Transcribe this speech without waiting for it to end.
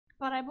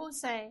But I will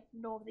say,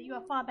 Norm, that you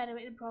are far better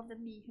at improv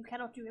than me, who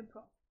cannot do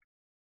improv.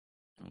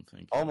 Oh,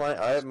 thank you. All my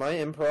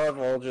improv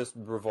all just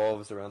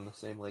revolves around the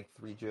same like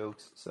 3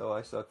 jokes, so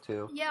I suck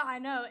too. Yeah, I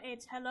know.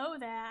 It's hello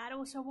there, and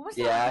also what was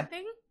the Yeah. other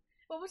thing?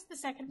 What was the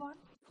second one?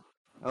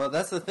 Oh,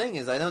 that's the thing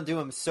is I don't do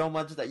them so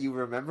much that you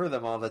remember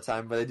them all the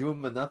time, but I do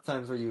them enough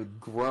times where you would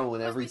groan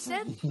every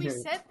time. We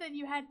said that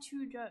you had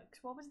 2 jokes.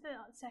 What was the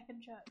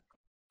second joke?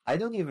 I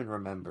don't even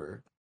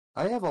remember.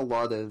 I have a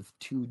lot of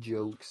 2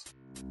 jokes.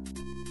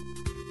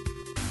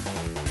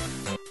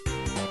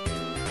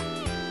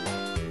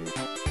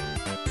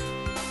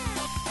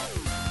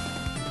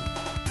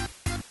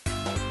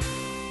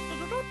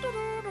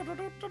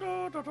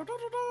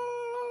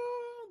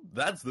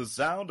 That's the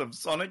sound of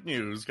Sonic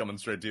News coming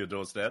straight to your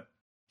doorstep.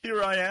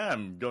 Here I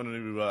am, going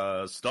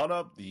to start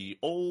up the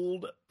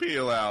old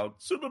Peel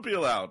Out, Super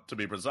Peel Out, to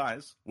be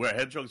precise, where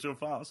hedgehogs are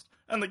fast,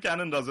 and the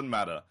cannon doesn't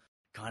matter.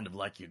 Kind of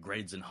like your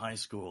grades in high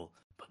school,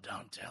 but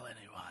don't tell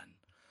anyone.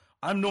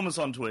 I'm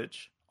Normus on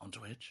Twitch. On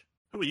Twitch?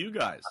 Who are you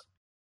guys?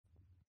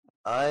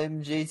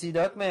 I'm JT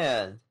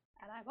Duckman.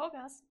 And I'm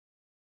Hogas.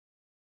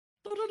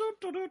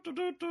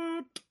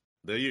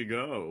 There you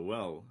go.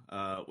 Well,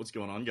 what's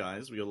going on,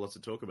 guys? We got lots to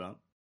talk about.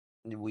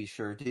 We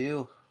sure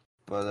do.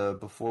 But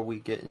before we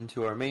get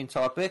into our main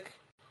topic,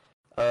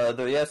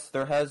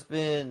 there has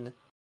been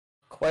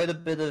quite a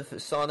bit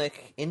of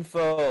Sonic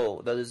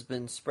info that has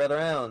been spread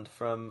around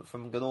from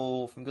good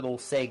old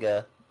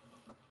Sega.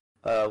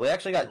 We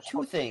actually got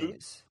 2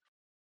 things.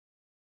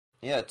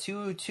 Yeah,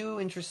 two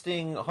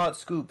interesting hot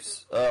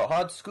scoops.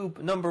 Hot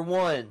scoop number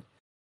 1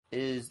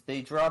 is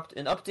they dropped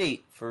an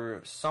update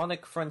for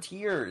Sonic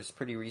Frontiers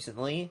pretty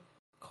recently,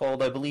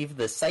 called, I believe,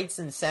 the Sights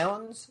and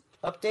Sounds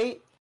update.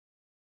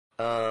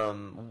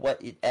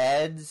 What it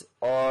adds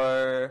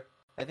are,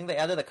 I think they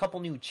added a couple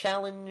new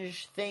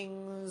challenge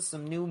things,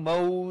 some new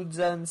modes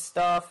and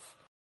stuff.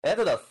 They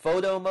added a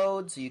photo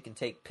mode so you can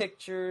take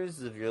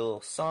pictures of your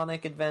little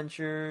Sonic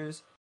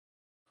adventures.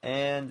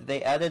 And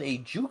they added a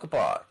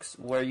jukebox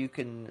where you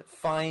can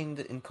find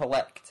and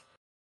collect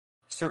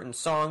certain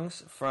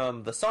songs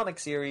from the Sonic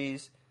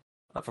series,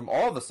 from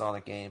all the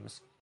Sonic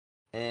games,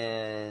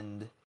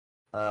 and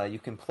you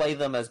can play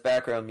them as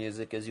background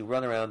music as you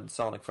run around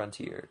Sonic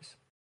Frontiers.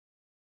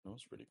 That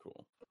was pretty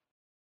cool.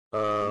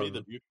 For me,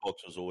 the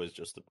jukebox was always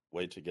just a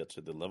way to get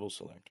to the level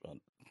select, but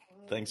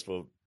thanks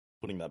for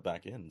putting that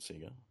back in,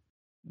 Sega.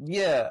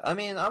 Yeah, I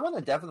mean, I want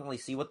to definitely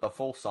see what the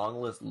full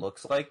song list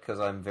looks like, because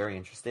I'm very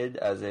interested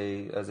as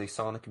a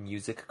Sonic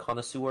music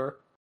connoisseur.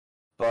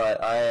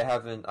 But I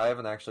haven't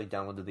actually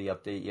downloaded the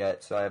update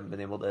yet, so I haven't been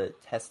able to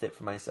test it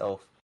for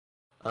myself.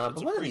 But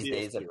one of these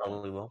days I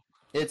probably will.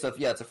 It's a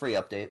free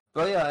update.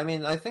 But yeah, I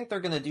mean, I think they're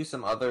gonna do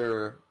some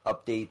other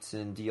updates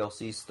and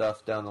DLC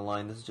stuff down the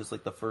line. This is just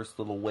like the first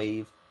little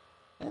wave.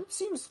 And it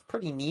seems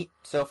pretty neat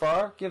so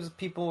far. Gives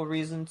people a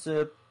reason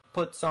to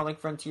put Sonic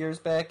Frontiers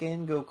back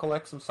in, go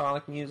collect some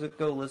Sonic music,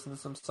 go listen to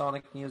some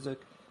Sonic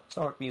music.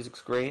 Sonic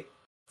music's great.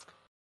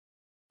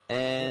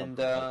 And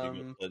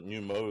you got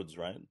new modes,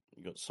 right?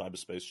 You got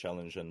Cyberspace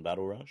Challenge and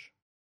Battle Rush.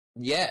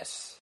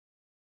 Yes,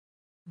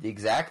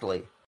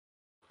 exactly.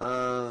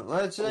 Do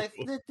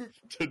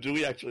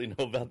we actually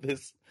know about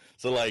this?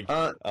 So, like,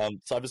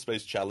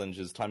 Cyberspace Challenge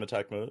is time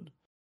attack mode.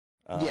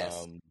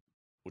 Yes,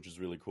 which is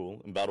really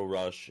cool. And Battle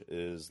Rush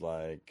is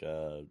like,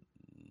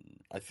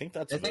 I think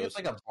it's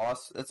like a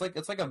boss. I think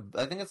it's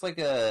like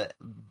a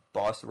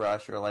boss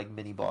rush or like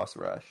mini boss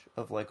rush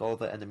of like all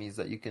the enemies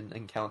that you can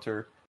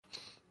encounter.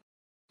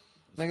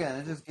 Again,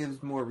 it just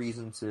gives more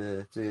reason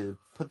to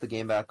put the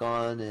game back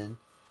on. And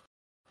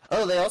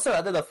they also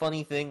added a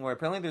funny thing where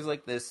apparently there's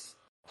like this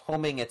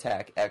homing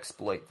attack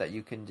exploit that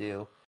you can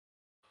do.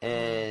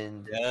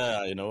 And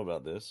yeah, I know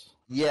about this.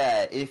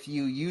 Yeah, if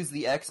you use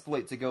the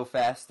exploit to go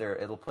faster,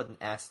 it'll put an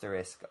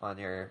asterisk on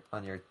your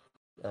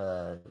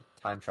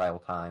time trial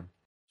time.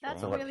 That's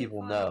to really let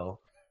people fun. know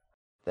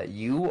that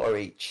you are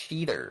a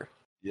cheater.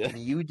 Yeah, and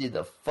you did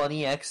a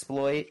funny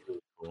exploit.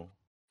 Cool.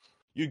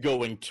 You're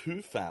going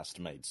too fast,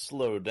 mate.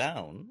 Slow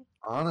down.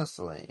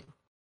 Honestly.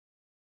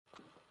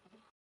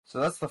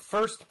 So that's the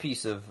first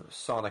piece of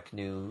Sonic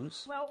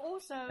news. Well,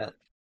 also,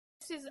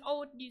 this is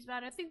old news,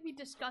 man. I think we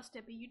discussed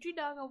it, but Yuji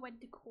Naka went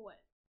to court.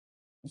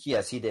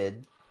 Yes, he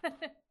did.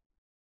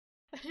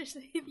 Just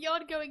the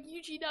ongoing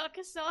Yuji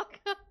Naka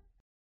saga.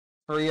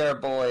 Free our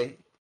boy.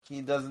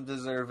 He doesn't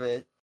deserve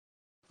it.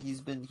 He's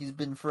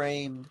been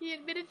framed. He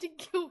admitted to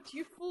guilt,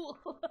 you fool.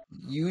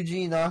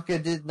 Yuji Naka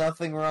did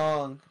nothing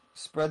wrong.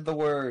 Spread the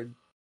word.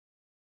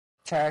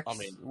 Tax. I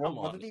mean,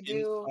 what did he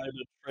do?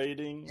 Insider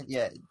trading.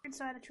 Yeah.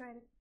 Insider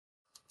trading.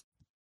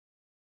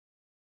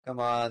 Come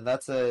on,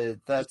 that's a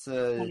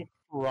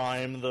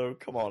crime though.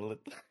 Come on.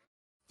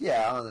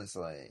 Yeah,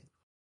 honestly.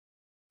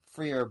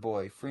 Free our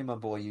boy. Free my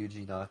boy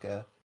Yuji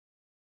Naka.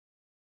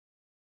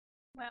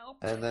 Well.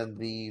 And then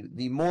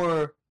the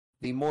more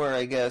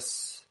I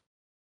guess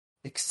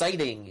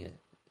exciting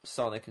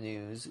Sonic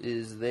news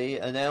is they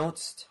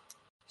announced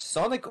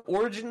Sonic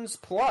Origins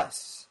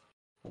Plus,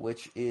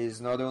 which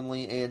is not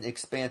only an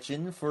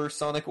expansion for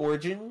Sonic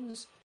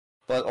Origins,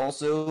 but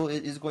also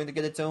it is going to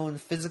get its own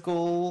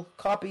physical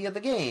copy of the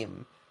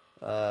game.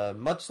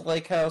 Much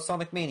like how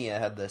Sonic Mania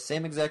had the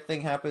same exact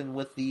thing happen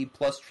with the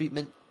Plus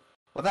treatment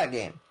with that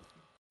game.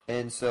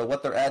 And so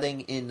what they're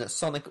adding in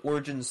Sonic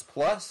Origins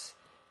Plus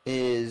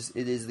is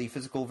it is the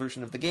physical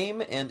version of the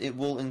game, and it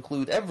will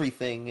include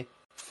everything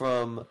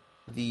from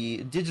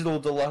the digital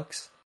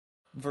deluxe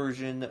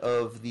version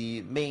of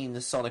the main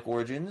Sonic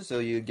Origins, so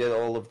you get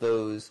all of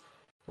those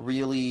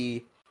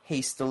really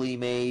hastily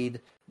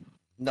made,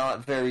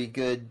 not very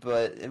good,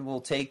 but it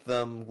will take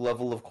them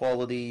level of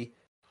quality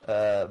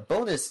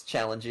bonus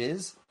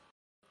challenges,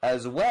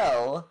 as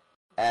well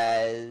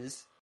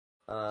as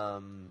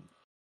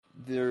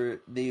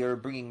they are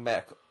bringing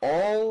back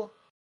all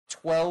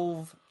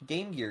 12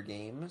 Game Gear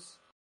games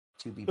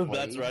to be played.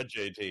 That's right,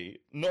 JT.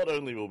 Not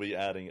only will we be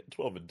adding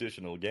 12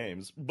 additional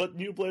games, but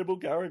new playable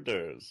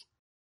characters.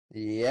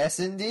 Yes,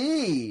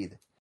 indeed.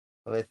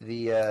 With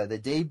the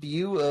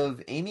debut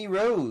of Amy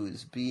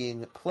Rose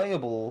being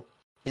playable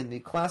in the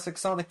classic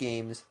Sonic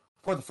games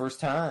for the first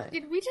time.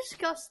 Did we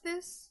discuss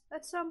this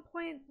at some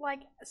point,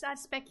 like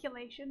as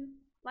speculation?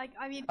 Like,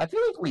 I mean, I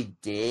feel like we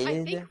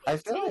did. I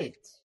think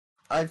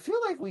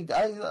we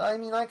did. I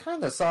mean, I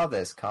kind of saw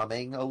this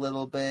coming a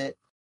little bit,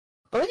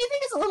 but I do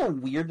think it's a little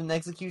weird in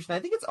execution. I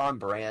think it's on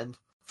brand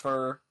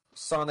for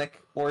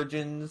Sonic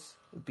Origins,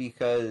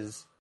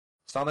 because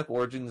Sonic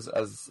Origins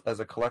as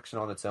a collection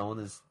on its own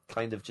is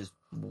kind of just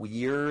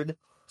weird.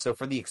 So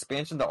for the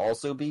expansion to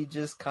also be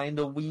just kind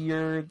of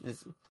weird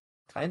is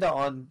kind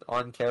of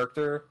on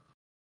character.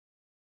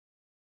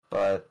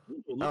 But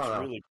it looks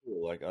really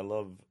cool. Like, I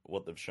love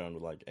what they've shown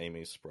with like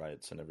Amy's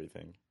sprites and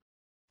everything.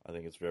 I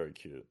think it's very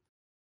cute.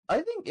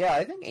 I think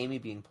Amy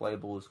being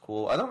playable is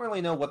cool. I don't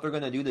really know what they're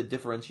going to do to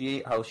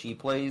differentiate how she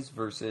plays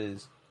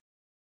versus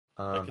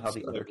how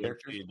the other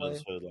characters play.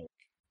 Does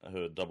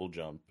her double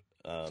jump.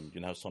 You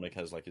know how Sonic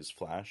has like his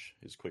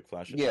quick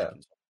flash. Yeah.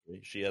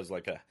 She has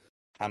like a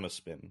hammer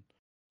spin.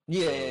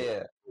 Yeah, so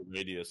yeah. The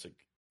radius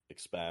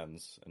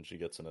expands and she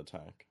gets an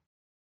attack.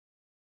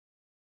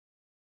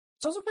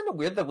 It's also kind of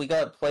weird that we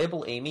got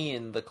playable Amy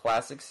in the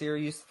classic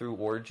series through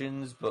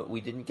Origins, but we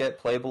didn't get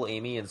playable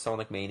Amy in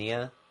Sonic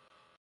Mania.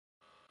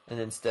 And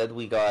instead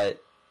we got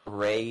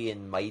Ray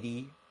and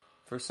Mighty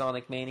for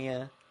Sonic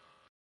Mania.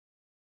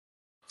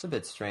 It's a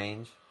bit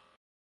strange.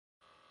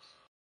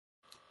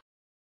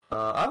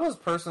 I was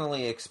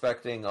personally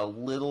expecting a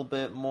little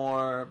bit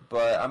more,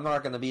 but I'm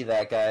not going to be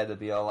that guy to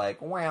be all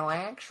like, well,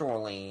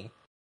 actually,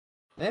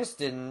 this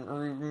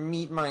didn't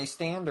meet my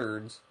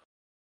standards.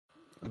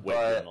 Wait,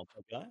 but you're not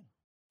that guy?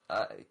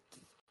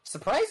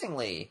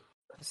 surprisingly,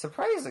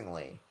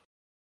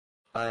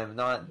 I'm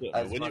not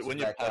as when much when of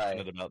you're that guy.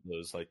 passionate about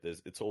those, like,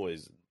 it's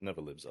always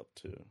never lives up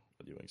to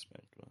what you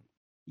expect. But...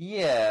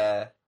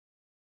 Yeah,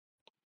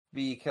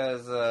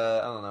 because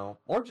I don't know,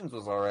 Origins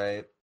was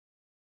alright.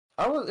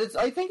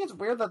 I think it's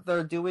weird that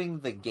they're doing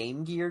the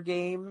Game Gear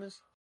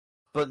games,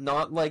 but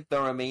not like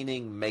the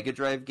remaining Mega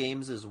Drive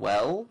games as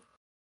well,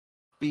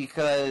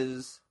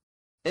 because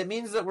it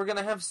means that we're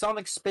gonna have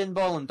Sonic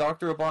Spinball and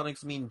Dr.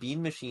 Robotnik's Mean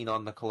Bean Machine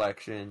on the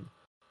collection,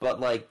 but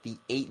like the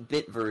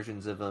 8-bit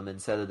versions of them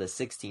instead of the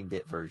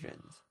 16-bit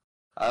versions.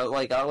 I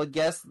would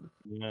guess.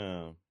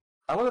 Yeah.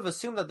 I would have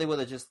assumed that they would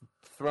have just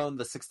thrown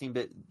the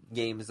 16-bit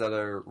games that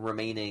are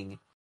remaining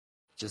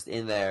just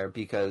in there,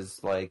 because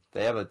like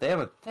they have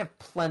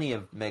plenty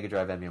of Mega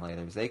Drive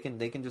emulators. They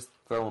can just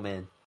throw them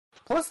in.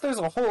 Plus, there's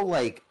a whole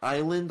like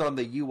island on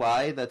the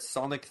UI that's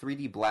Sonic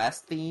 3D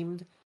Blast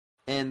themed,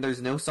 and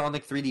there's no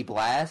Sonic 3D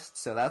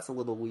Blast, so that's a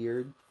little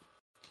weird.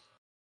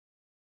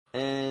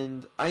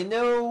 And I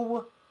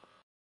know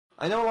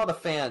a lot of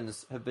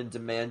fans have been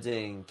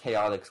demanding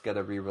Chaotix get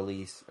a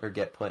re-release or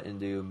get put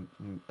into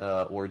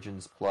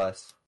Origins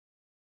Plus,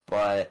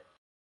 but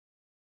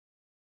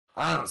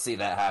I don't see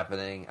that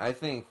happening. I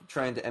think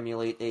trying to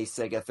emulate a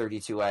Sega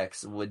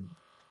 32X would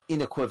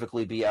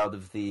unequivocally be out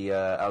of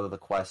the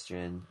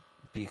question,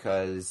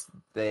 because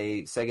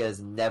Sega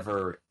has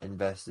never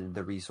invested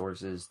the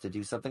resources to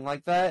do something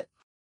like that,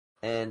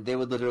 and they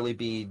would literally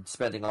be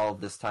spending all of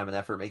this time and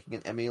effort making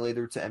an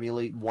emulator to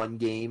emulate one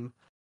game.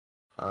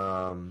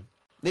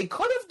 They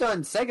could have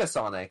done Sega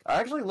Sonic. I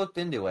actually looked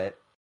into it.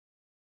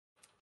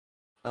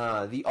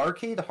 The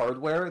arcade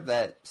hardware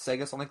that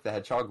Sega Sonic the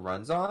Hedgehog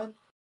runs on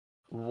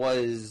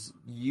was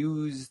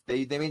used.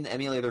 They made an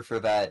emulator for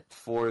that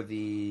for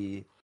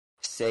the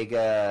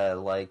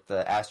Sega, like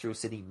the Astro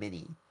City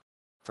Mini,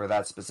 for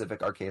that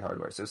specific arcade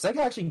hardware. So Sega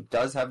actually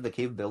does have the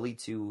capability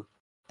to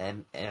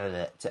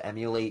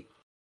emulate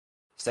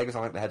Sega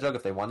Sonic the Hedgehog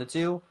if they wanted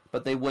to,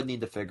 but they would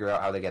need to figure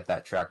out how to get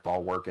that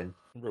trackball working.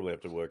 You probably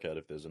have to work out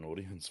if there's an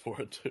audience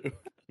for it too.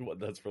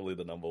 That's probably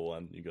the number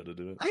one. You got to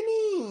do it. I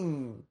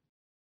mean,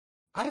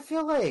 I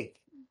feel like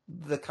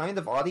the kind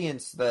of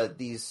audience that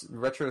these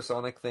retro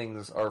Sonic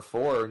things are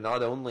for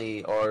not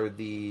only are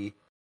the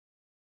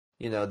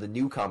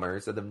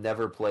newcomers that have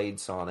never played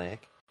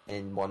Sonic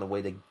and want a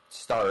way to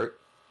start,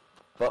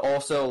 but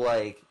also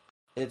like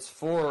it's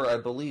for, I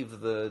believe,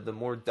 the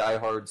more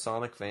diehard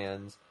Sonic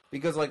fans,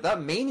 because like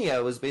that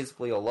Mania was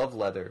basically a love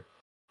letter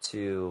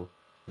to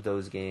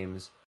those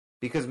games.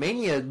 Because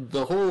Mania,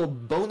 the whole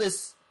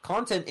bonus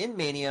content in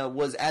Mania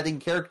was adding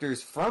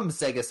characters from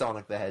Sega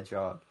Sonic the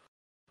Hedgehog.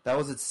 That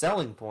was its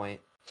selling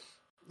point.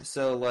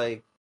 So,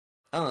 like,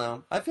 I don't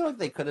know. I feel like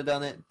they could have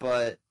done it,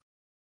 but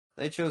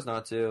they chose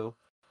not to.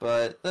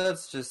 But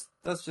that's just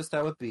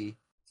how it be.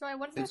 Sorry,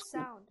 what is that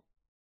sound?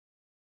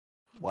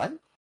 What?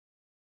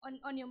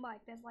 On your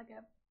mic, there's like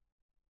a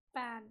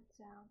fan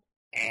sound.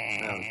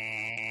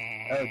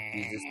 Oh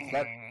Jesus! Is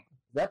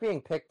that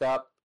being picked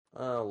up?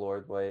 Oh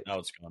Lord, wait. Now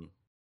it's gone.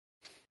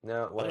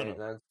 No, wait.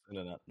 Internet.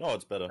 No,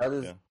 it's better.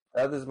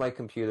 That is my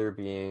computer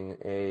being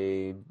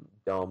a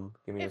dumb.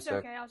 Give me It's a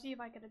sec. okay. I'll see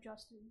if I can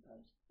adjust it in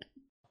post.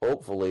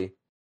 Hopefully.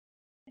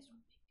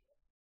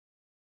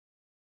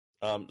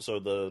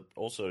 So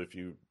also, if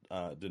you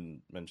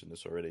didn't mention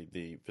this already,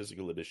 the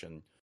physical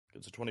edition,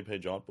 it's a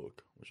 20-page art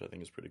book, which I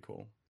think is pretty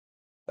cool.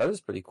 That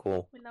is pretty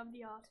cool. We love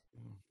the art.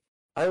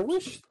 I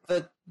wish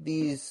that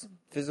these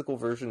physical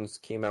versions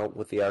came out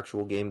with the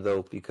actual game,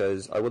 though,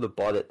 because I would have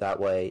bought it that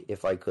way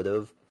if I could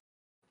have.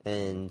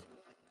 And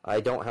I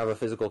don't have a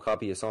physical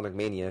copy of Sonic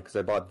Mania because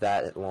I bought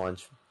that at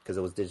launch because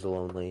it was digital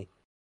only.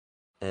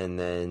 And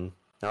then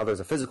now there's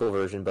a physical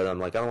version, but I'm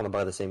like, I don't want to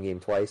buy the same game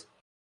twice.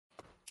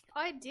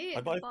 I did.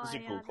 I buy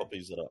physical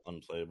copies that are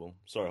unplayable.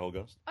 Sorry,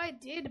 Holgast. I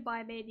did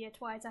buy Mania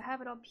twice. I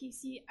have it on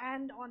PC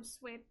and on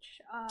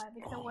Switch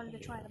because I wanted to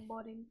try the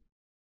modding.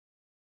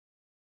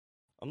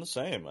 I'm the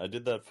same. I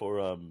did that for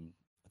I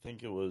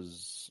think it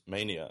was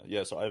Mania.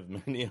 Yeah, so I have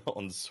Mania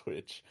on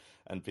Switch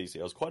and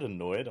PC. I was quite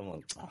annoyed. I'm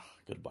like, I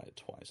gotta buy it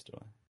twice, do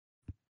I?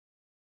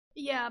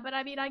 Yeah, but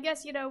I mean, I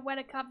guess, when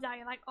it comes out,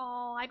 you're like,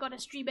 oh, I gotta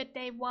stream it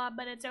day one,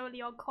 but it's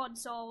only on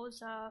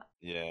consoles,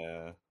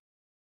 Yeah.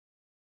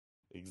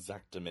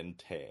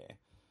 Exactamente.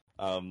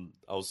 I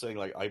was saying,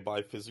 like, I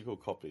buy physical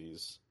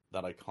copies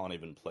that I can't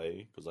even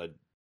play because I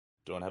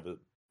don't have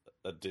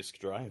a disc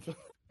drive.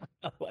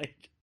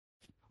 like,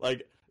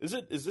 is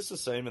this the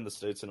same in the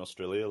States and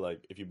Australia?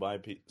 Like, if you buy a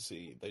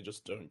PC, they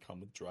just don't come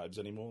with drives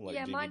anymore? Like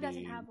yeah, DVD... mine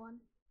doesn't have one.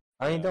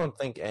 I don't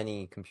think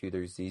any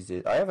computers use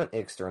it. I have an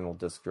external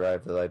disk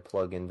drive that I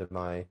plug into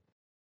my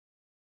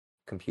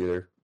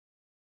computer.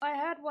 I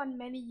had one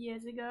many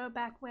years ago,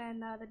 back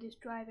when the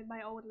disk drive in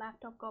my old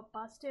laptop got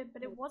busted,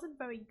 but it wasn't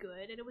very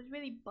good, and it was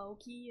really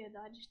bulky, and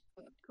I just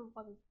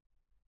fucking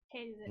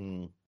hated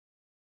it.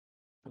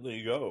 There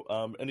you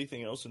go.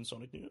 Anything else in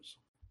Sonic news?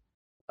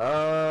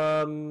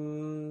 Not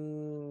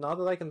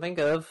that I can think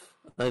of.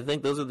 I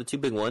think those are the two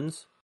big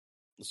ones.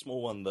 The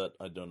small one that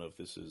I don't know if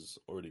this is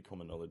already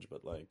common knowledge,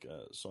 but like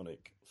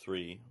Sonic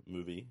 3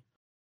 movie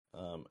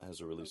has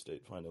a release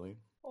date finally.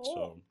 Oh.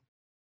 So,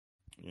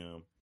 yeah.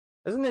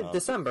 Isn't it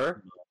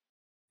December?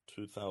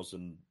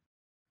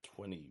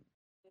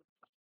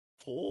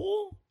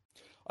 2024?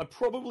 I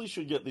probably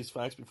should get these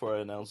facts before I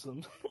announce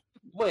them.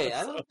 Wait,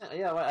 I thought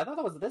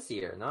that was this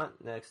year, not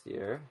next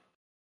year.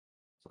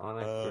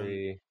 Sonic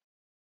 3.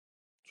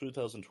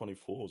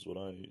 2024 is what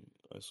I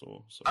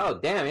saw. So. Oh,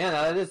 damn, yeah,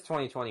 no, it is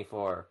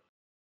 2024.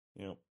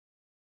 Yeah.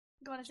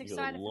 God, it's You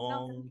excited got a for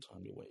long nothing.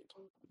 time to wait.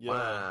 Yeah,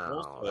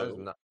 Wow.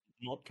 also,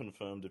 not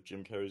confirmed if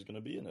Jim Carrey's going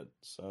to be in it,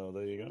 so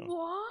there you go.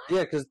 What?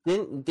 Yeah, because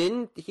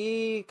didn't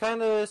he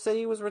kind of say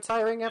he was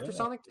retiring after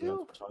Sonic 2? Yeah,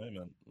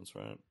 retirement, that's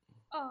right.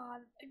 Oh,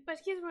 but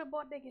his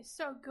Robotnik is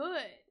so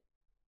good.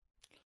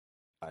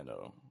 I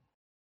know.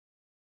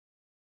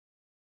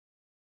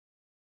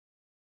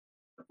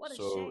 What a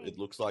So shame. it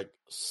looks like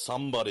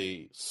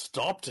somebody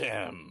stopped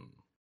him.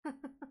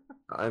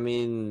 I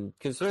mean,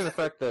 considering the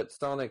fact that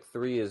Sonic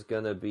 3 is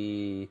gonna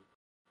be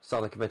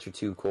Sonic Adventure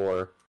 2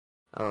 core,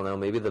 I don't know,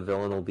 maybe the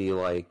villain will be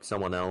like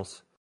someone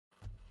else.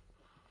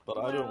 But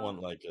I don't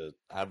want like an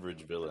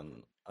average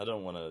villain. I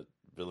don't want a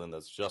villain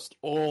that's just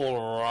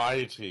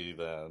alrighty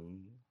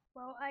then.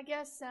 Well, I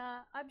guess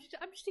I'm just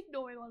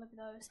ignoring all of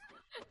those.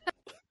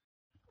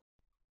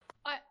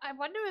 I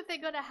wonder if they're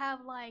gonna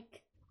have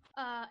like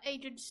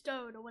Agent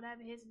Stone or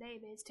whatever his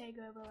name is take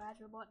over as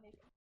Robotnik.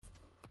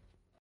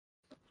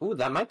 Ooh,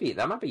 that might be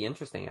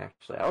interesting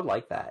actually. I would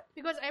like that.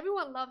 Because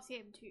everyone loves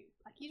him too.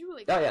 Like he's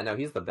really Oh good. yeah, no,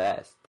 he's the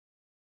best.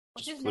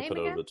 What's Just his flip name it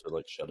again? over to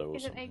like Shadow or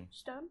Is it something. Agent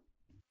Stone?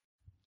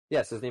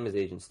 Yes, his name is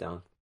Agent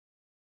Stone.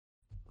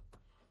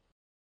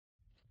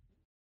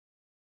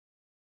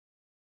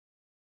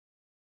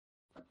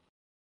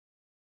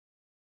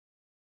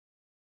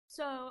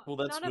 So Well,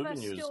 that's none of us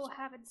movie news. still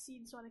haven't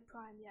seen Sonic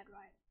Prime yet,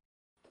 right?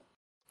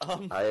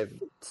 I have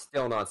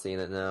still not seen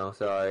it now.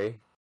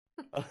 Sorry.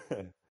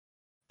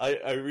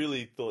 I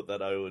really thought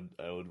that I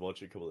would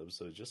watch a couple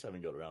episodes. Just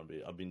haven't got around to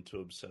it. I've been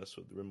too obsessed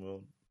with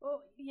RimWorld.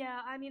 Oh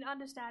yeah, I mean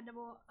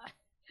understandable.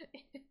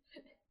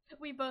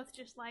 We both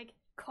just like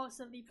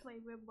constantly play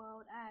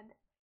RimWorld, and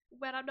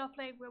when I'm not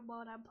playing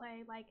RimWorld, I'm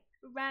playing like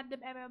random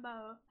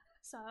MMO.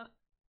 So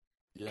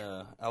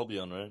Yeah,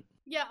 Albion, right?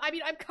 yeah, I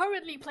mean I'm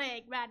currently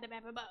playing random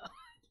MMO.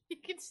 You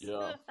can see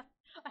Yeah.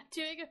 I'm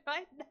doing it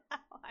right now.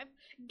 I'm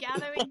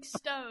gathering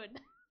stone.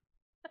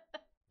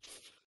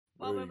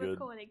 while Very we're good.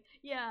 recording.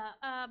 Yeah,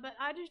 but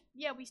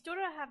we still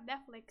don't have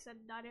Netflix, and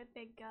I don't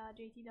think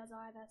JT does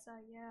either. So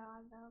yeah,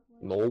 I'm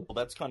Nope. Well,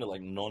 that's kind of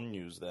like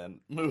non-news then.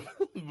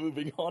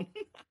 Moving on.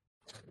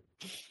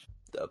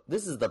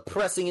 This is the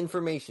pressing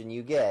information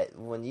you get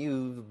when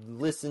you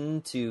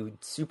listen to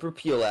Super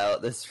Peel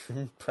Out, this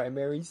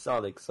primary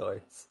Sonic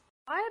source.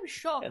 I am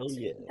shocked Hell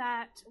yeah.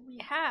 that we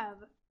have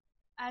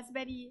as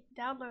many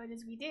downloads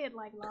as we did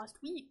like last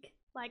week.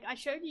 Like I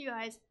showed you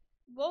guys.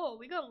 Whoa,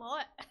 we got a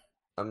lot.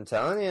 I'm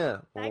telling you,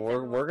 Thanks,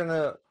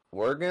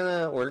 we're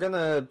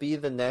gonna be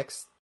the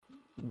next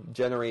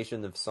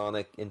generation of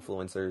Sonic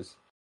influencers.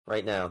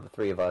 Right now, the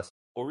three of us.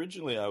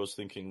 Originally, I was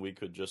thinking we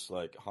could just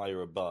like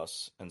hire a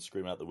bus and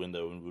scream out the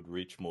window and would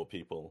reach more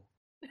people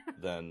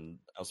than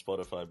our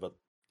Spotify. But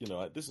you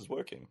know, this is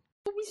working.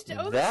 We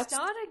only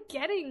started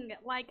getting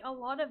like a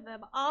lot of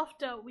them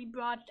after we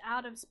branched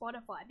out of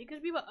Spotify,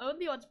 because we were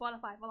only on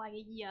Spotify for like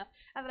a year,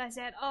 and then I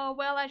said, oh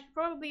well, I should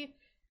probably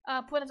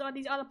put us on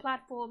these other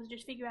platforms,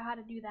 just figure out how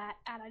to do that,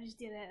 and I just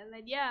did it, and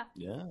then yeah,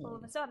 all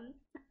of a sudden.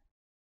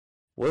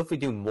 What if we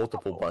do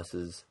multiple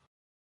buses?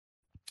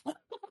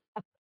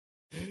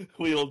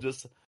 We all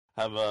just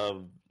have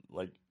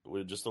like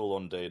we're just all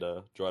on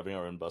data, driving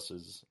our own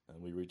buses,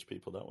 and we reach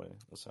people that way.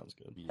 That sounds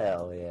good.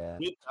 Hell yeah!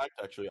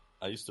 Actually,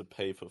 I used to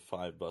pay for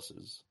 5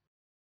 buses.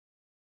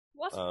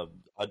 What?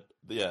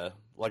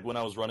 Like when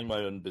I was running my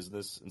own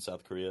business in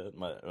South Korea,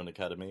 my own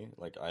academy,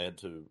 like I had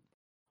to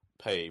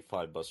pay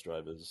 5 bus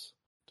drivers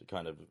to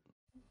kind of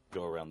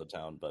go around the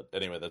town. But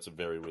anyway, that's a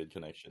very weird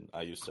connection.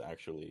 I used to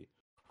actually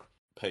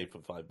pay for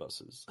 5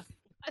 buses.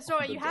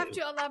 Sorry, you have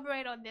to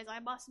elaborate on this. I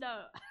must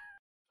know.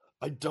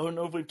 I don't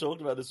know if we've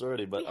talked about this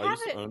already, but We I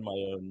used to haven't. own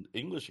my own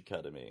English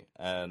academy,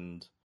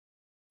 and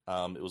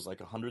it was like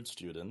 100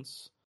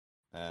 students,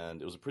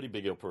 and it was a pretty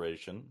big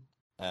operation.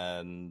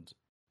 And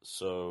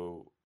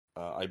so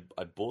I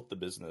bought the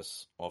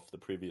business off the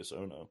previous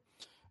owner,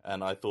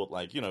 and I thought,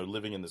 like, you know,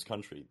 living in this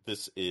country,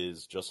 this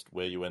is just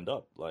where you end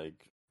up.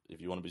 Like,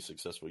 if you want to be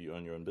successful, you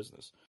own your own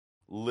business.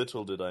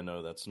 Little did I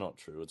know that's not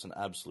true. It's an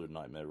absolute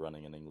nightmare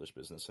running an English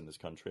business in this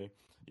country.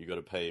 You got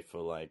to pay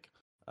for like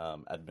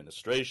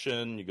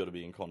administration. You got to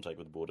be in contact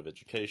with the Board of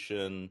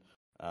Education,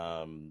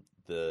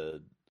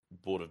 the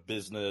Board of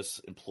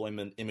Business,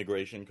 Employment,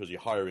 Immigration, because you're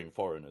hiring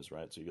foreigners,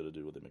 right? So you got to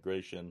do with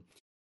immigration.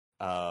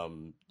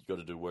 You got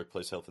to do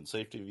workplace health and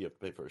safety. You have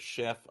to pay for a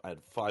chef. I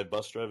had 5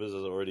 bus drivers,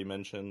 as I already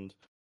mentioned.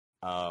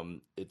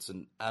 It's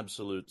an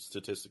absolute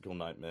statistical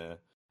nightmare,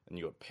 and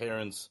you got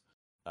parents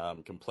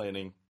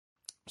complaining.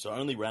 So I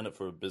only ran it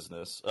for a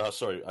business. I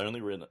only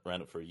ran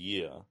it for a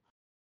year.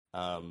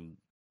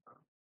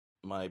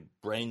 My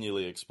brain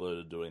nearly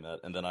exploded doing that,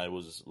 and then I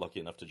was lucky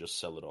enough to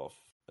just sell it off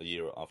a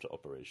year after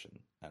operation.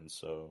 And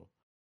so,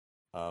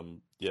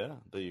 yeah,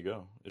 there you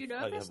go. Do you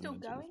know if they're still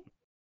going?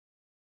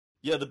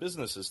 Yeah, the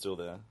business is still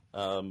there.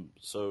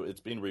 So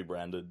it's been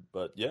rebranded,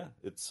 but yeah,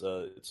 it's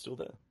still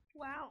there.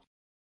 Wow.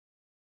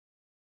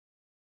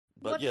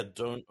 But yeah,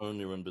 don't own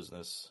your own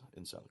business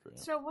in South Korea.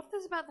 So what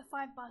is about the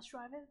 5 bus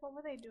drivers? What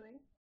were they doing?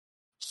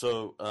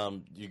 So,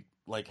 you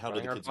like how do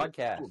the kids podcast?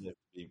 Get to school?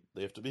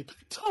 They have to be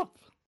picked up,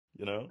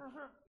 you know.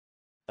 Uh-huh.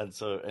 And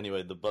so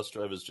anyway, the bus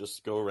drivers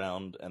just go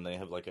around and they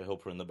have like a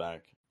helper in the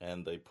back,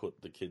 and they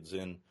put the kids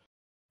in,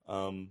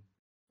 and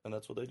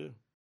that's what they do.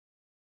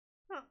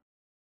 Huh.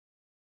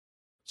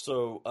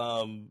 So,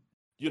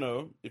 you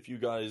know, if you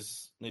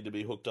guys need to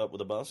be hooked up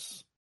with a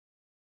bus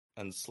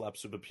and slap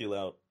Super Peel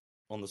Out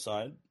on the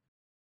side,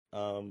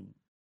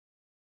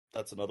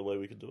 that's another way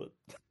we could do it.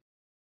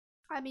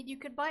 I mean, you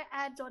could buy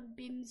ads on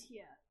bins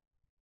here.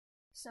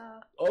 So.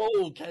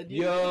 Oh, can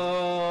you?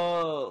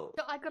 Yo!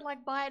 So I could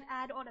like buy an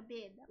ad on a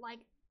bin. Like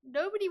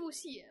nobody will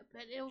see it,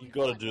 but it'll be You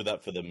gotta fun. do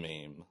that for the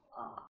meme.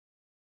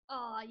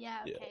 Oh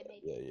yeah, okay,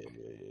 maybe.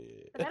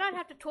 Yeah. But then I'd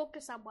have to talk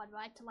to someone,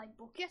 right, to like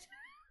book it.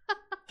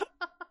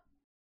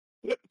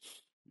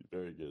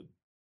 Very good.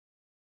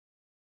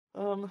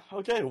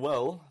 Okay,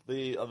 well,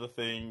 the other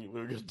thing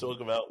we were going to talk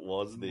about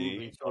was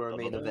Moving to our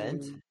main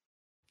event.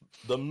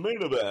 The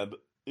main event.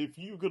 If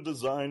you could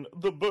design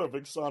the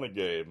perfect Sonic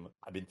game.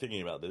 I've been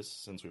thinking about this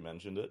since we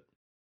mentioned it,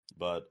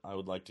 but I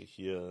would like to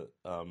hear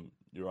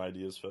your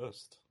ideas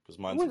first, because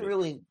mine's a bit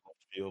left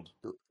field.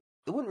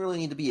 It wouldn't really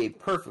need to be a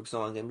perfect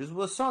Sonic game, just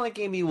a Sonic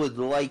game you would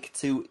like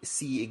to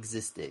see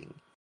existing.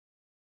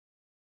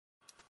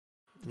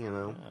 You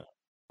know? Yeah.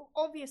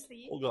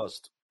 Obviously.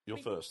 August, you're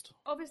first.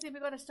 Obviously, we're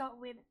gonna start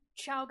with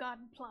Chao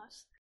Garden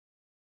Plus.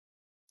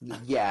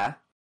 Yeah.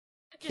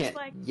 Just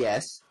like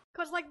yes.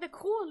 Because like the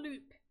core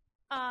loop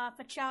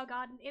for Chao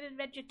Garden in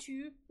Adventure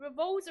 2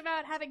 revolves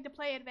around having to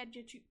play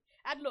Adventure 2.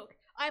 And look,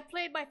 I've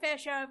played my fair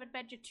share of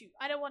Adventure 2.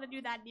 I don't want to do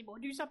that anymore.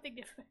 Do something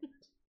different.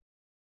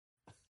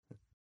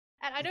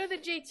 And I know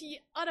that JT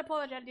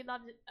unapologetically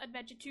loves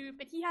Adventure 2,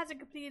 but he hasn't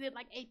completed it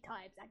like 8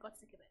 times. I got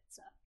sick of it,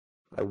 so.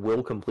 I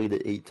will complete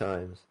it 8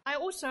 times. I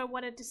also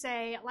wanted to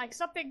say, like,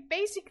 something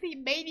basically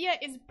Mania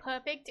is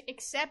perfect,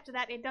 except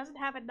that it doesn't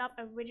have enough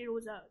original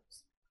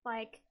zones.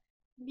 Like,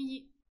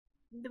 the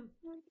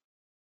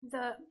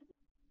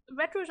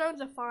retro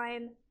zones are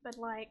fine, but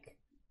like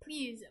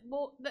please,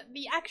 more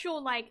the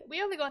actual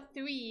we only got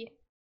 3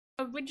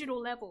 original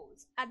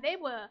levels, and they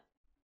were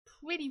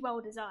pretty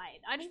well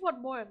designed. I just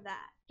want more of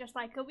that. Just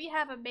could we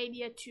have a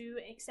Mania 2,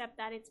 except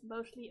that it's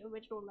mostly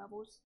original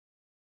levels?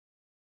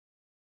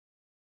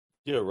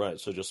 Yeah, right.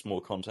 So just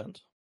more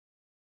content.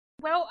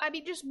 Well, I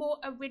mean, just more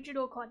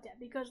original content,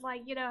 because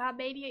how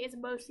Mania is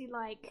mostly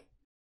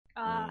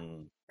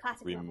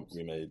classic levels.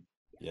 Remade.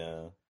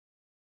 Yeah.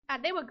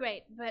 And they were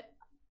great, but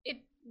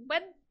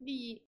when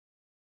the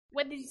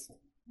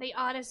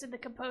artist and the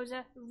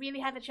composer really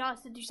had the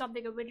chance to do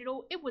something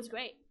original, it was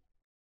great.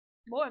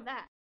 More of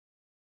that.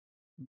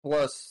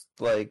 Plus,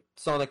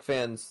 Sonic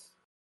fans,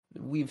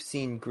 we've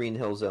seen Green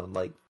Hill Zone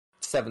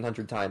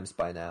 700 times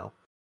by now.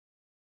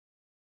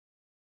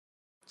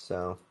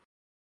 So.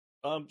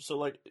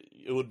 So it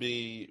would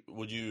be.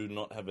 Would you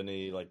not have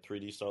any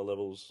 3D style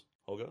levels,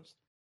 Holgast?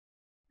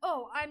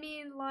 Oh, I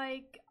mean,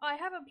 I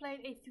haven't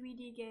played a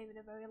 3D game in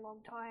a very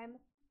long time,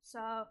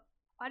 so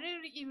I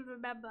don't even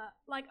remember.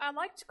 I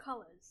liked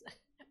colors,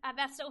 and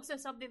that's also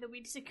something that we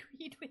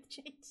disagreed with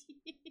JT.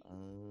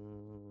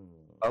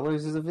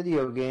 Colors is a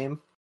video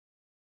game.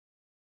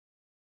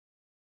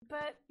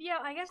 But yeah,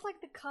 I guess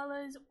the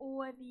colors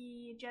or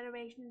the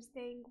generations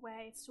thing, where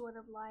it's sort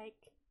of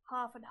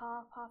half and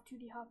half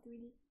 2D, half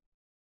 3D,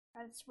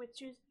 and it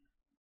switches.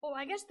 Or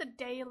I guess the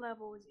day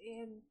levels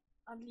in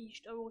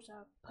Unleashed are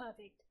also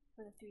perfect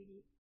for the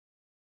 3D.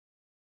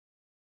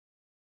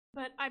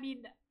 But I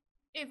mean,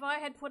 if I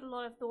had put a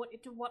lot of thought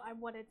into what I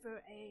wanted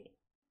for a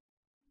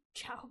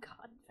Chao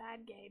Garden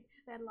fan game,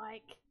 then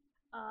I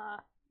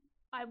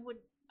would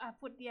have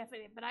put the effort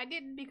in, but I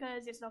didn't,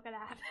 because it's not gonna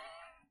happen.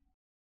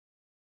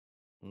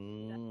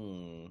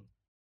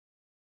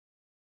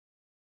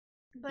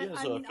 But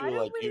yeah, so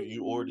I feel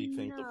you already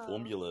think the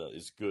formula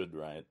is good,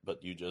 right?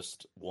 But you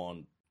just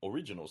want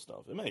original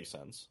stuff. It makes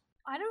sense.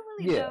 I don't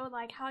really know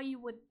how you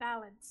would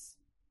balance.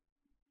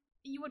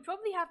 You would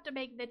probably have to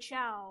make the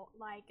Chao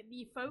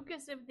the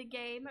focus of the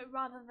game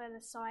rather than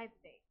a side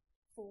thing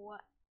for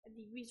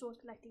the resource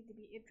collecting to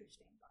be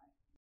interesting.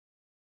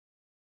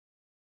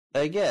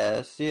 I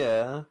guess,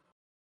 yeah.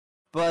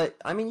 But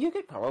I mean, you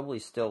could probably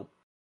still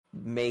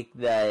make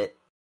that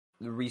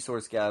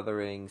resource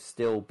gathering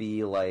still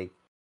be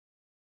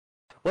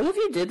what if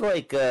you did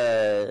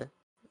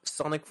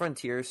Sonic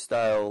Frontier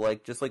style,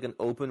 just an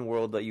open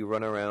world that you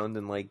run around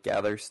and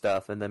gather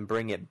stuff and then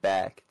bring it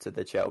back to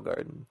the Chao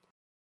Garden?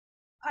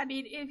 I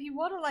mean, if you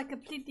want to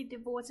completely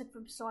divorce it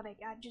from Sonic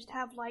and just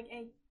have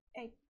a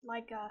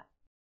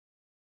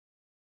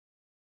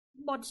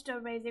monster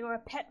raising or a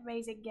pet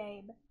raising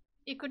game,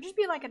 it could just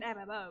be an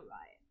MMO,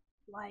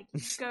 right?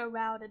 You go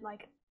around and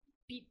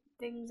beat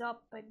things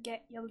up and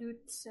get your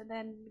loots and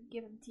then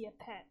give them to your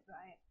pet,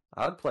 right?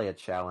 I'd play a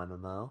Chao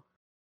MMO.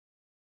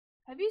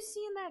 Have you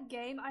seen that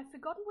game? I've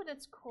forgotten what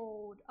it's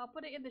called. I'll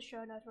put it in the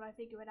show notes when I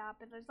figure it out.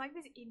 But there's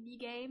this indie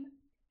game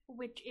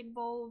which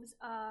involves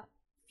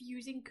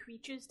fusing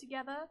creatures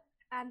together,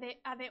 and they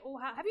all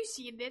have you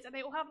seen this? And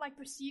they all have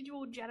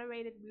procedural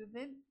generated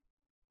movement.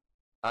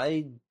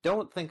 I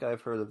don't think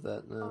I've heard of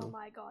that. No. Oh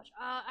my gosh.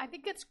 I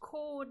think it's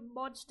called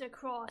Monster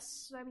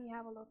Cross. Let me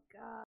have a look.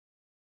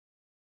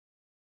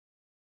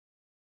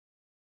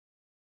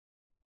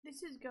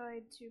 This is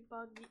going to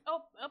bug me.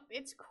 Oh,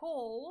 it's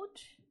called.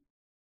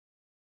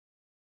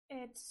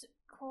 It's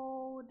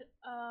called,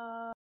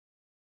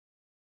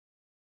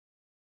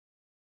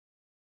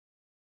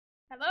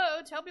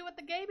 Hello, tell me what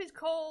the game is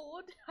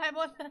called. I'm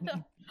on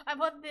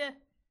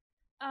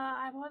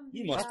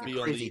You must be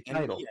on the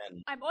title.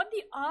 I'm on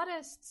the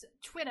artist's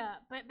Twitter,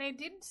 but they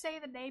didn't say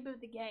the name of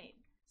the game.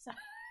 So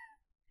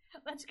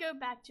let's go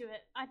back to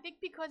it. I think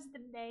because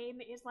the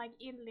name is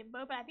in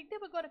limbo, but I think they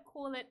were going to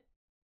call it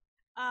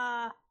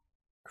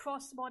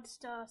Cross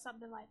Monster,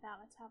 something like that.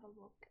 Let's have a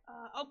look.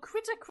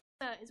 Critter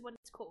Crosser is what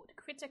it's called.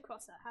 Critter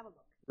Crosser. Have a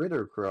look.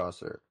 Critter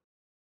Crosser.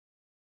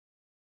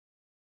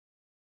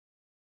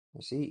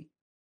 I see.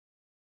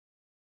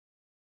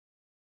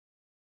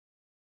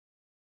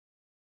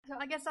 So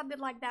I guess something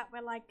like that,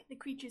 where the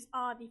creatures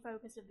are the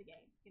focus of the game,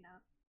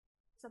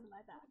 something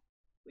like that.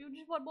 We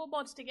just want more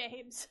monster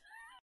games.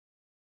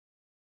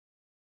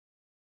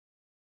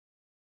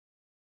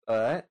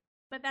 Alright.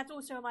 But that's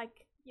also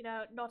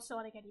not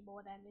Sonic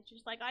anymore. Then it's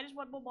just I just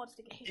want more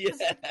monster games.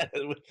 Yeah.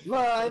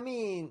 Well, I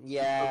mean,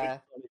 yeah.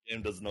 The Sonic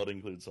game does not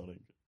include Sonic.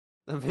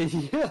 I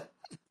mean, yeah.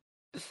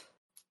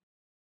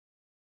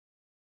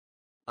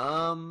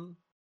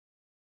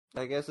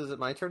 I guess, is it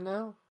my turn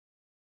now?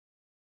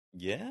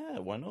 Yeah,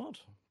 why not?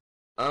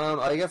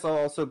 I guess I'll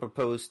also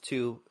propose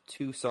two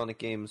Sonic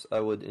games I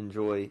would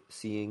enjoy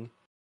seeing.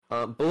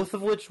 Both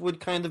of which would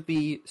kind of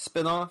be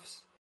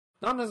spin-offs.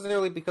 Not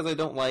necessarily because I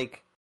don't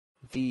like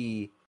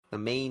the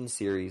main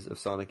series of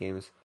Sonic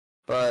games,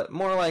 but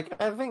more I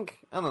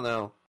don't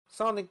know,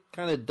 Sonic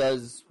kind of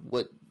does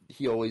what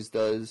he always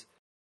does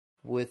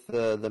with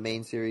the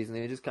main series, and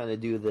they just kind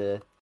of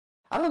do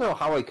I don't know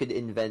how I could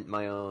invent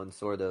my own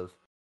sort of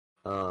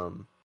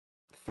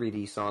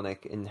 3D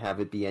Sonic and have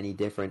it be any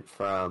different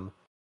from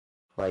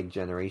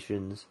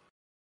Generations.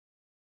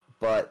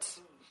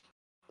 But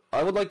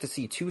I would like to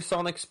see 2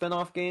 Sonic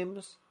spin-off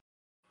games.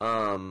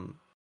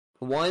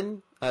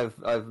 One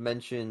I've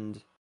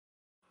mentioned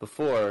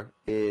before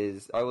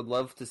is I would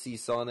love to see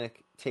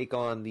Sonic take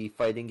on the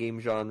fighting game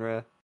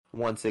genre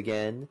once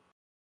again.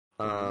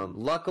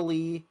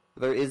 Luckily,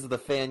 there is the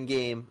fan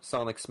game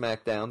Sonic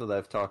Smackdown that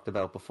I've talked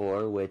about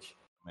before, which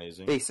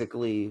Amazing.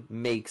 basically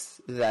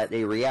makes that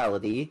a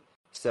reality.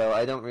 So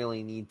I don't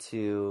really need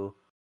to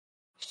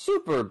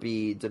super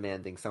be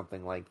demanding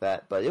something like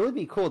that, but it would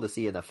be cool to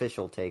see an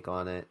official take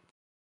on it.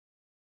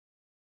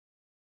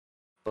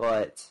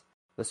 But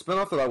the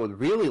spinoff that I would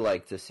really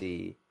like to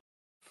see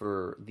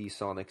for the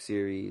Sonic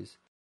series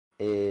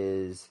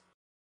is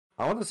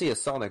I want to see a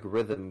Sonic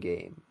rhythm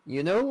game.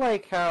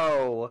 Like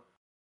how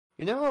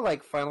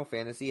like Final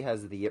Fantasy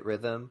has the It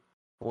Rhythm,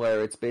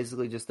 where it's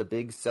basically just a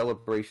big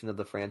celebration of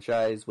the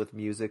franchise with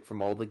music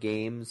from all the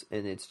games,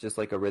 and it's just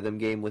like a rhythm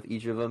game with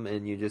each of them,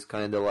 and you just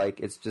kind of like,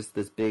 it's just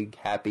this big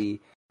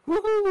happy,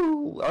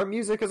 woohoo, our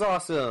music is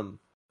awesome,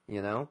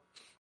 I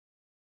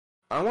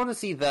want to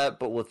see that,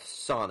 but with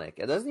Sonic.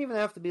 It doesn't even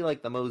have to be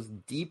like the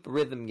most deep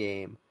rhythm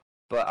game,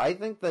 but I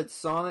think that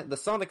the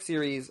Sonic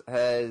series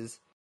has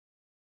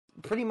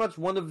pretty much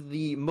one of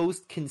the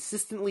most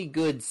consistently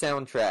good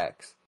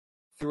soundtracks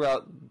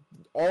throughout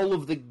all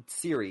of the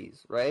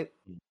series, right?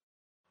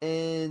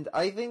 And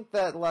I think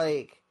that,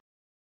 like,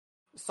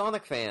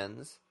 Sonic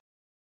fans,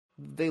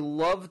 they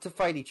love to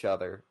fight each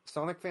other.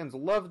 Sonic fans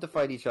love to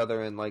fight each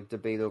other and, like,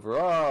 debate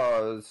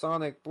over,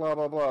 Sonic, blah,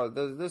 blah, blah,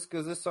 this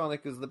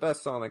Sonic is the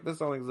best Sonic, this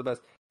Sonic is the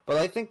best. But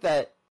I think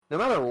that no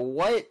matter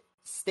what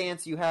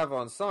stance you have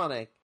on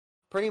Sonic,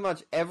 pretty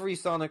much every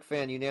Sonic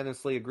fan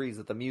unanimously agrees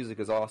that the music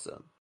is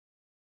awesome.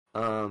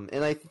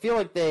 And I feel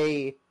like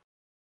they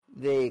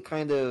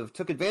kind of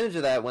took advantage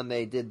of that when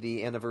they did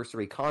the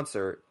anniversary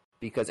concert,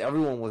 because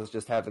everyone was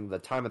just having the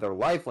time of their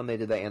life when they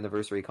did that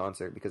anniversary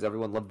concert, because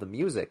everyone loved the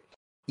music.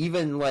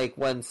 Even, like,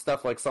 when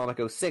stuff like Sonic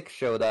 06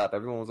 showed up,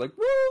 everyone was like,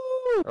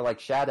 woo! Or like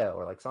Shadow,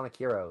 or like Sonic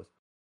Heroes.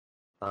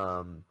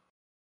 And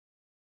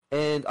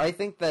I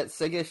think that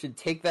Sega should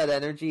take that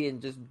energy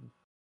and just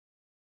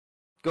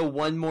go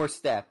one more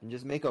step and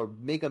just make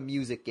a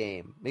music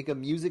game. Make a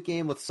music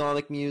game with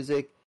Sonic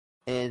music,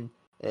 and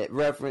it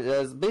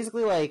reference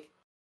basically like,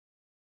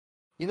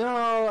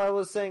 I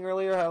was saying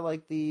earlier how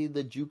like the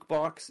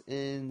jukebox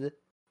in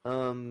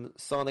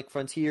Sonic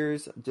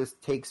Frontiers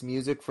just takes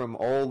music from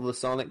all the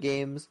Sonic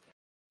games.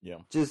 Yeah.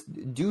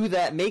 Just do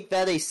that. Make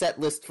that a set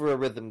list for a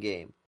rhythm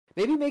game.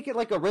 Maybe make it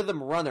like a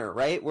rhythm runner,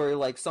 right? Where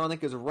like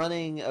Sonic is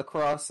running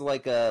across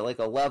like a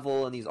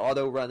level and he's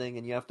auto running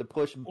and you have to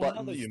push buttons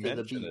now that you to the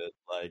mention beat. it,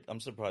 like, I'm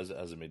surprised it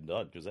hasn't been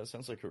done, because that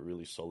sounds like a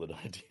really solid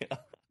idea.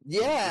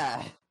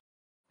 Yeah.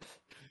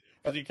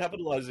 Because you're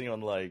capitalizing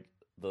on like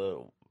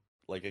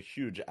a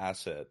huge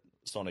asset,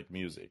 Sonic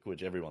music,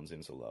 which everyone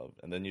seems to love,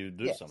 and then you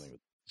do something with it.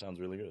 Sounds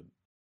really good.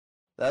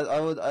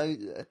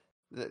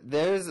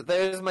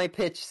 There's my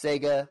pitch,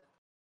 Sega.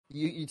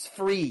 It's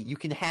free. You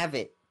can have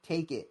it.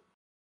 Take it.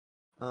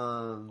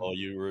 Oh,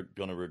 you're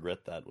gonna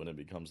regret that when it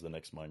becomes the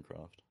next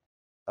Minecraft.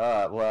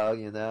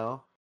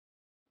 Well,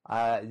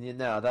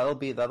 that'll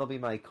be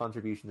my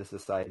contribution to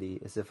society.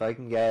 Is if I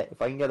can get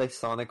a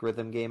Sonic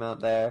rhythm game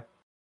out there,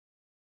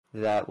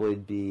 that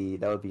would be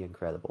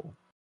incredible.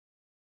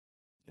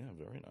 Yeah,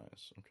 very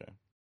nice. Okay.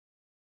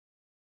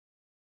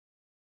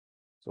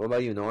 So what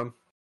about you, Norm?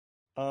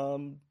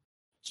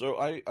 So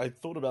I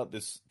thought about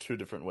this 2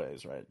 different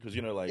ways, right? Because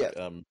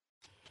Yeah.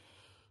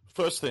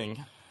 First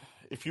thing,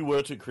 if you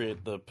were to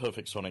create the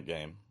perfect Sonic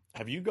game,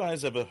 have you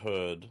guys ever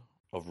heard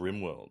of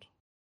RimWorld?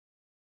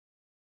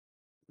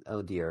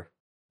 Oh dear.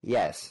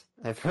 Yes,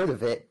 I've heard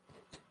of it.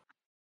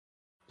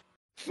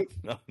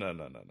 No.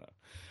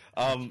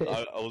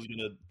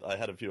 I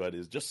had a few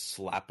ideas. Just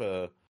slap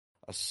a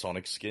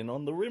Sonic skin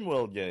on the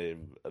RimWorld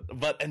game.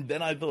 And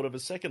then I thought of a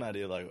second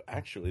idea, like,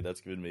 actually, that's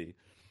given me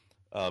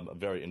a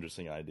very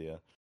interesting idea.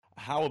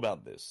 How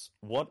about this?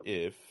 What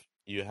if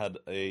you had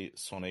a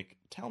Sonic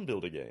town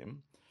builder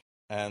game,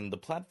 and the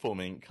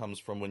platforming comes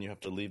from when you have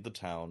to leave the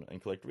town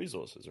and collect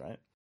resources, right?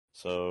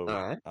 So,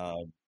 Alright.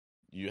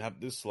 you have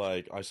this,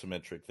 like,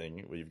 isometric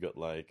thing where you've got,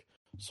 like,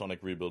 Sonic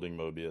rebuilding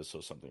Mobius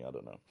or something, I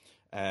don't know.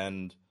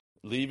 And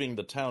leaving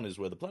the town is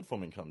where the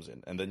platforming comes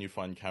in, and then you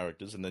find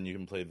characters, and then you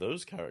can play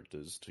those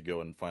characters to go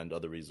and find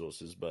other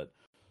resources, but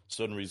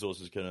certain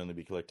resources can only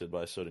be collected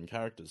by certain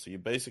characters. So you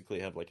basically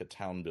have like a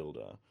town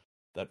builder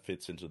that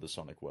fits into the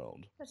Sonic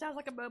world. That sounds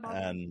like a mobile.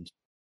 And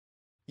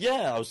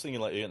yeah, I was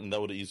thinking like, and that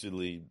would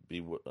easily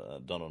be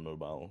done on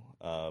mobile.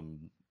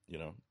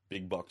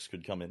 Big bucks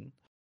could come in,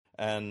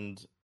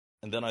 and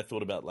then I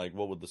thought about like,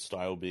 what would the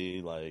style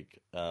be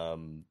like? I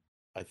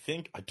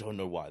don't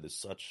know why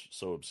this is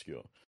so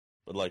obscure,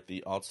 but like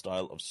the art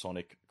style of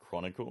Sonic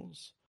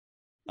Chronicles.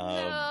 No.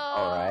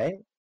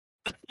 Alright.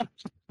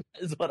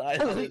 Is what I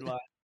had in mind.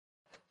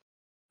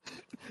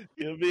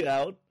 Hear me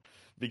out,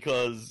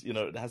 because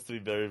it has to be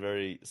very,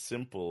 very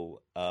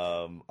simple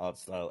art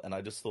style, and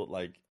I just thought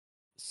like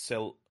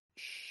cell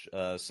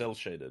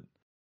shaded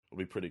would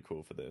be pretty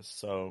cool for this.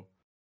 So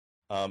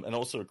And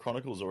also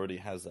Chronicles already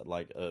has that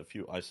like a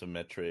few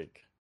isometric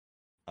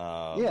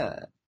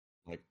Yeah.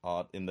 like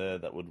art in there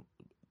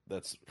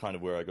that's kind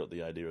of where I got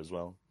the idea as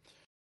well.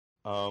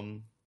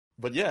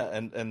 But yeah,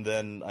 and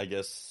then I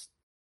guess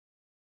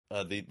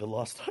the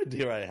last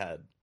idea I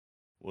had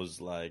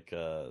was like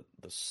the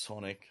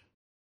Sonic,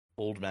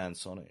 Old Man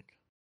Sonic.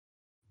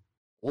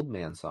 Old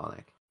Man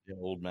Sonic. Yeah,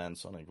 Old Man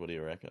Sonic. What do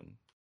you reckon?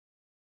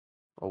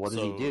 Well, what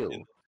does he do? In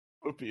the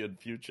utopian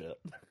future,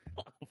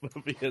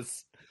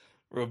 Mobius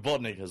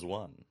Robotnik has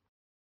won.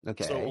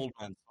 Okay. So Old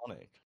Man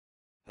Sonic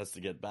has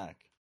to get back,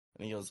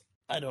 and he goes,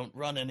 "I don't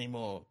run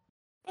anymore."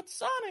 But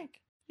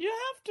Sonic, you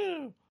have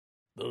to.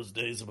 Those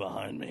days are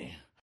behind me,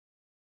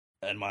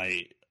 and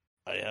I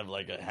have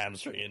like a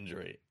hamstring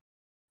injury.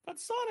 But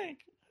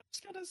Sonic, who's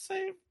gonna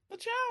save the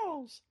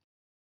Jowls?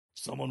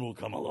 Someone will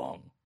come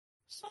along.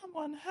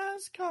 Someone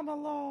has come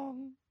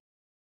along.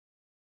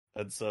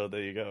 And so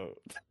there you go.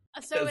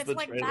 So There's it's the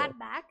like trailer. Mad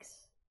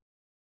Max.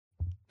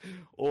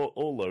 or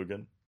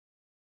Logan.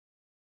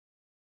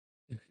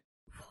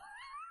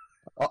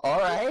 All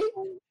right.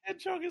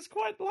 Hedgehog is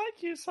quite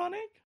like you,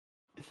 Sonic.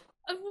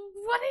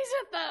 What is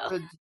it though?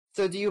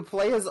 So do you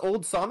play as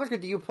old Sonic or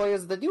do you play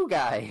as the new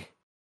guy?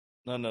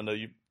 No.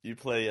 You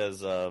play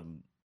as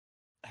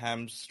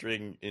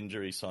hamstring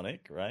injury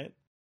Sonic, right?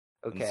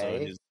 Okay.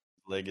 And so his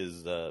leg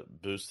is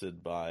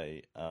boosted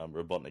by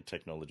Robotnik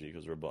technology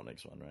because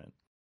Robotnik's one, right?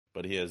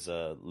 But he has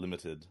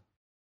limited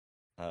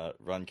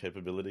run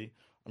capability.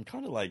 I'm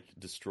kind of like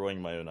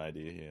destroying my own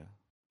idea here.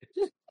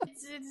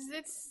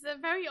 It's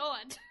very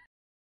odd.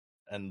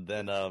 And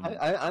then I'm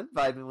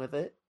vibing with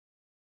it.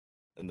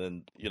 and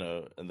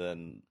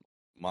then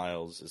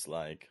Miles is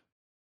like,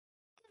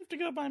 I have to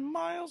go by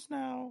Miles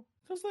now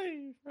because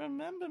they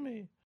remember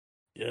me.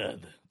 Yeah,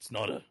 it's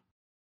not a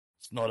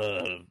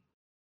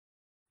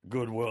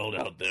good world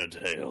out there,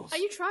 Tails. Are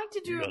you trying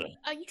to do? gotta-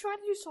 Are you trying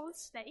to do Solid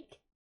Snake?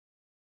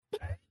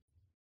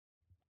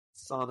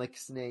 Sonic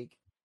Snake.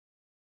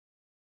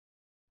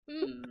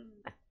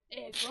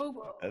 It's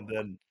Robo.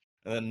 And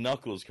then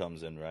Knuckles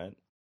comes in, right?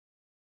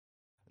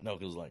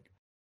 Knuckles like,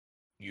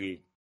 you're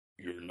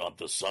not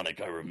the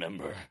Sonic I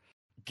remember.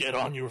 Get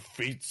on your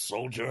feet,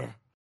 soldier.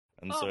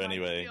 And so my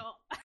anyway,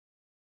 God.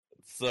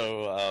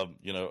 so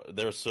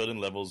there are certain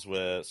levels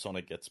where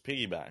Sonic gets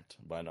piggybacked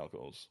by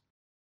Knuckles.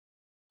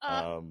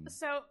 So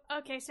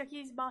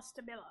he's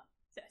Master Miller.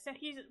 So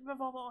he's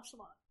Revolver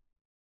Ocelot.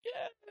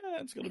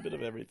 Yeah, it's got a bit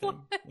of everything.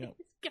 What Yeah.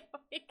 is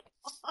going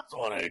on?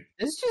 Sonic.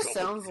 This just Come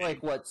sounds with me.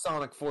 like what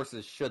Sonic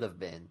Forces should have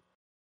been.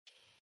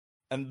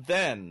 And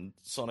then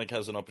Sonic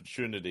has an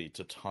opportunity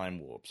to time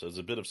warp. So there's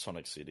a bit of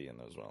Sonic CD in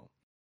there as well.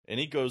 And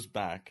he goes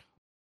back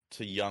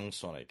to young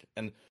Sonic.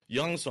 And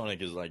young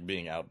Sonic is like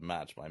being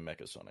outmatched by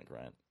Mecha Sonic,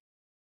 right?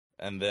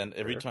 And then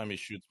every Sure. time he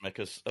shoots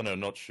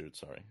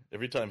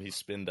every time he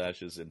spin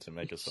dashes into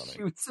Mecha Sonic,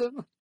 Shoots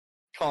him.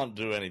 can't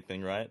do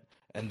anything, right?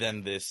 And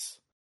then this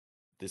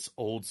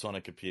old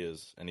Sonic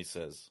appears and he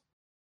says,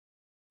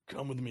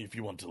 "Come with me if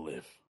you want to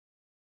live."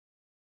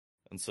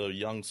 And so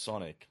young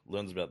Sonic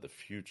learns about the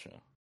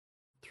future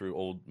through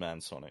Old Man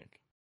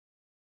Sonic.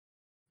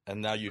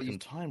 And now you But can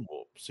time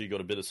warp, so you got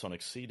a bit of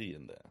Sonic CD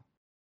in there.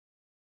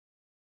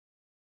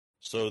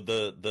 So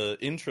the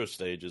intro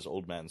stage is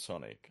Old Man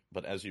Sonic,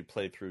 but as you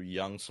play through,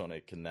 young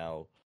Sonic can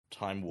now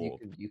time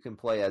warp. You can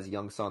play as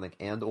young Sonic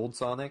and old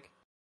Sonic.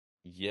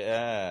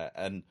 Yeah,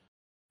 and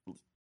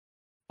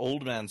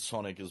Old Man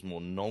Sonic is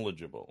more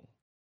knowledgeable,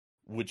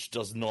 which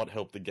does not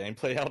help the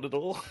gameplay out at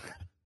all.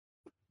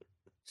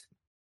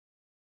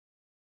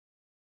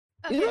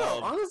 Okay. You know,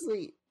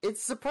 honestly,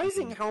 it's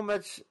surprising how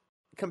much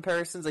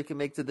comparisons I can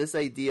make to this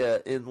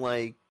idea in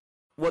like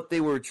what they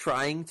were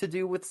trying to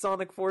do with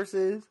Sonic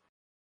Forces.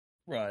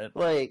 Right.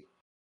 Like,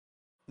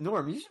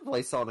 Norm, you should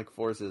play Sonic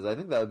Forces. I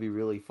think that would be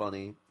really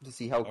funny to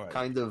see how All right.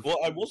 kind of. Well,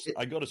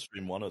 I got to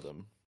stream one of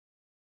them.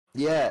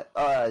 Yeah,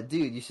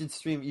 dude, you should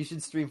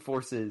stream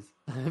Forces.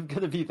 I'm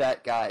gonna be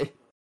that guy.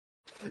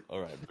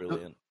 All right,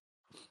 brilliant.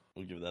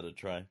 We'll give that a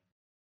try.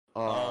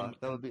 That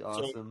would be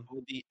awesome. So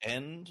at the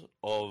end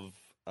of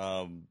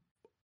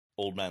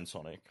Old Man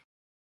Sonic,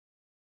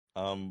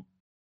 old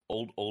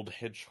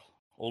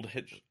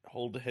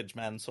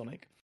Hedgeman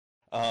Sonic,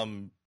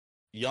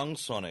 young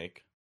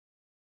Sonic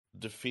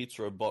defeats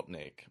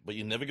Robotnik, but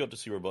you never got to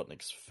see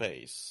Robotnik's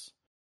face,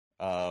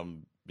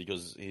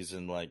 because he's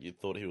in like you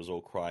thought he was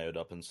all cryoed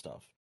up and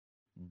stuff.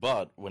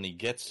 But when he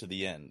gets to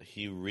the end,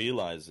 he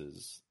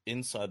realizes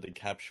inside the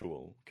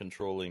capsule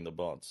controlling the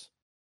bots,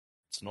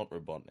 it's not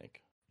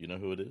Robotnik. You know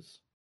who it is?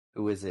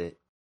 Who is it?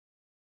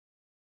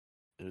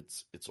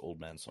 It's Old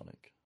Man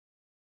Sonic.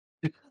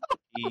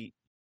 He,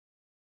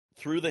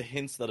 through the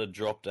hints that are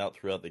dropped out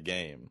throughout the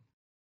game,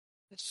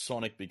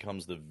 Sonic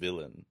becomes the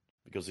villain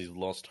because he's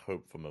lost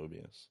hope for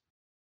Mobius.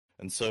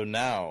 And so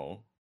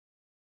now,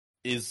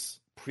 is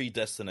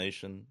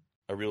predestination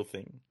a real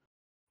thing?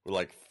 Or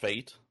like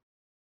fate?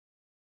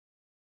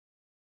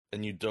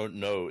 And you don't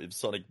know if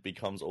Sonic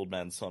becomes Old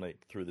Man Sonic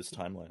through this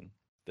timeline.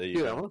 There you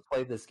Dude, I go. want to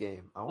play this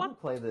game. I want What?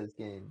 to play this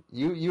game.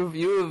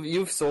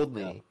 You've sold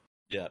me.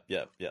 Yeah.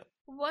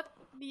 what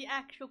the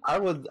actual... I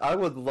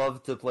would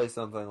love to play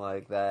something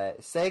like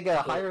that. Sega,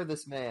 hire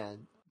this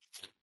man.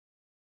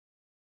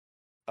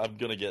 I'm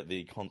gonna get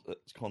the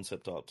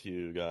concept art to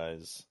you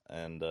guys,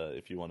 and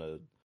if you want to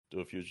do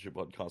a future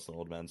podcast on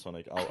Old Man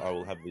Sonic, I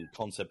will have the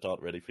concept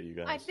art ready for you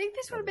guys. I think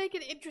this would make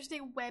an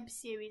interesting web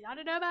series. I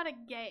don't know about a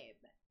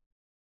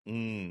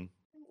game.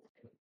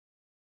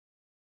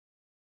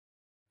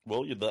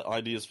 Well, the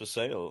ideas for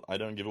sale. I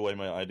don't give away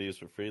my ideas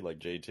for free like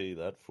JT,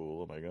 that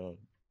fool. Oh my god.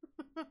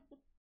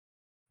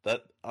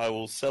 That I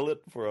will sell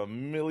it for $1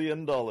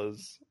 million.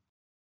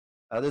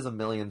 That is $1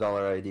 million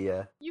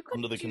idea. You could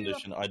Under the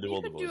condition I do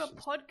all the voices. You could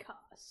do a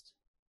podcast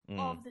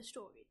of the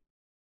story.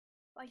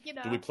 Like, you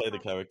know. Do we play the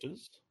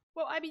characters?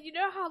 Well, I mean, you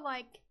know how,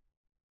 like,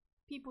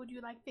 people do,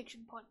 like,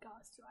 fiction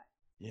podcasts, right?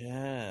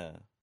 Yeah.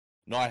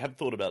 No, I have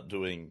thought about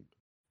doing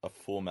a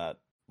format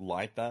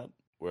like that,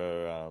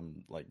 where,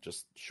 like,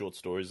 just short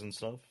stories and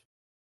stuff.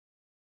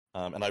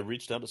 And I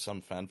reached out to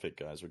some fanfic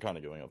guys. We're kind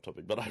of going off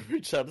topic, but I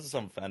reached out to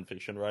some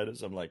fanfiction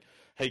writers. I'm like,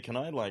 hey, can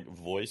I, like,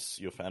 voice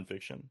your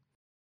fanfiction?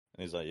 And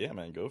he's like, yeah,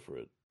 man, go for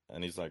it.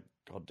 And he's like,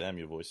 god damn,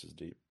 your voice is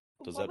deep.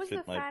 Does what that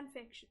fit was the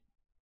fanfiction?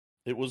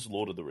 It was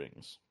Lord of the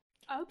Rings.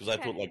 Okay. Because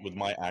I thought, like, with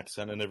my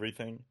accent and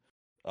everything,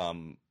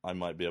 I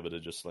might be able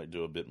to just, like,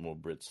 do a bit more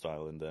Brit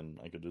style, and then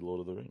I could do Lord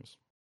of the Rings.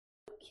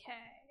 Okay.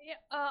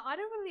 I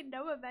don't really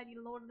know of any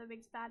Lord of the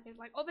Rings fanfics.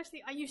 Like,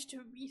 obviously, I used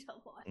to read a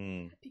lot,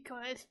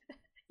 because,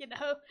 you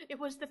know, it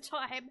was the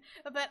time,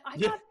 but I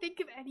can't think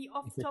of any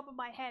off the top of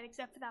my head,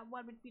 except for that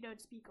one which we don't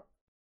speak of.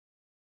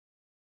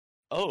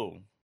 Oh.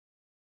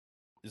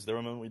 Is there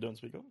a moment we don't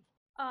speak of?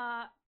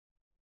 I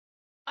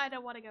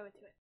don't want to go into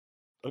it.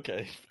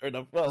 Okay, fair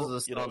enough. Well,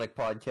 this is a Sonic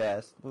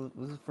podcast.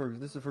 This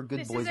is for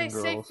good boys and girls. This is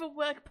a safe for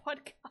work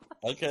podcast.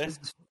 Okay,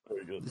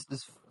 very good. This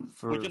is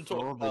for we can talk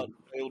all about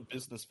failed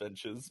business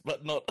ventures,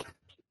 but not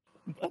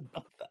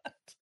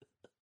that.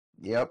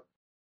 Yep.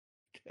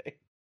 Okay.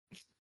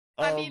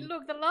 I mean,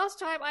 look, the last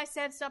time I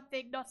said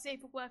something not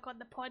safe for work on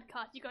the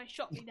podcast, you guys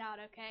shot me down,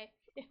 okay?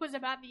 It was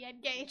about the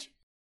N-Gage.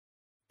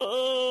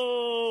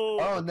 Oh!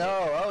 Oh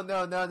no!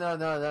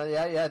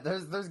 Yeah.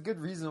 There's good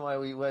reason why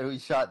we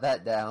shot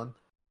that down.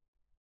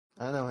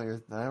 I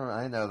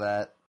know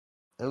that.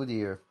 Oh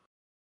dear.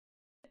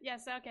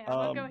 Yes, okay, I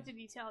won't go into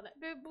detail on that.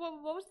 But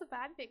what was the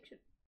fanfiction?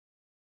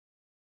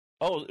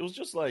 Oh, it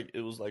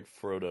was like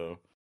Frodo,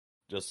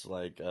 just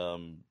like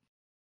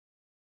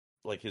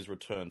his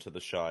return to the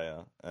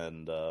Shire,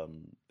 and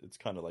it's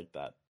kind of like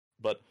that.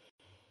 But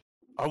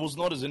I was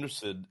not as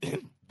interested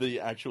in the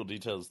actual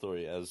detailed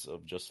story as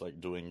of just like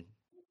doing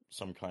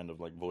some kind of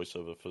like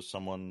voiceover for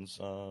someone's,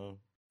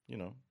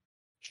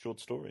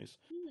 short stories.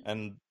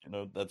 And,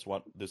 that's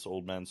what this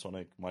Old Man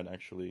Sonic might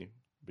actually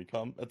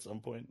become at some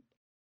point.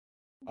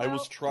 Well, I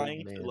was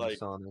trying to like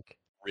Sonic.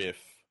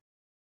 riff,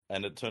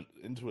 and it turned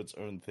into its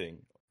own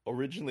thing.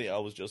 Originally, I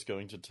was just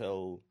going to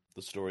tell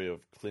the story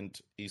of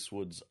Clint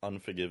Eastwood's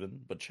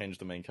Unforgiven, but change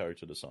the main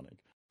character to Sonic.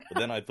 But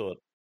then I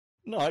thought,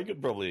 no, I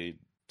could probably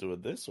do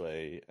it this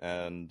way,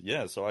 and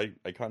yeah, so I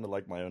kind of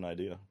like my own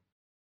idea.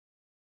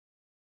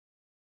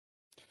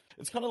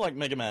 It's kind of like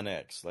Mega Man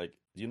X, like,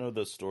 you know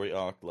the story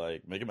arc,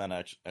 like, Mega Man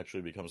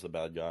actually becomes the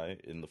bad guy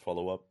in the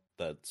follow-up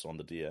that's on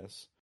the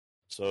DS.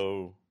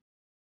 So,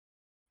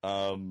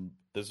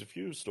 there's a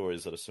few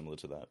stories that are similar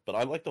to that, but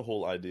I like the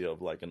whole idea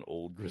of, like, an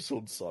old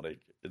grizzled Sonic.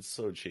 It's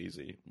so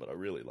cheesy, but I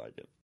really like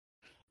it.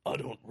 I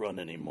don't run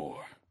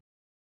anymore.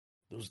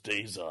 Those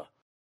days are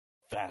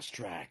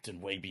fast-tracked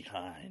and way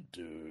behind,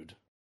 dude.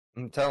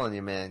 I'm telling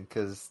you, man,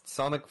 because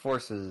Sonic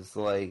Forces,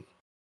 like,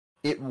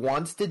 it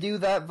wants to do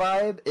that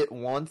vibe. It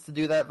wants to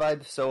do that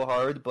vibe so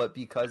hard, but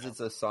because it's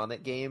a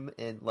Sonic game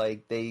and,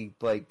 like, they,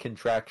 like,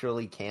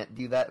 contractually can't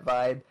do that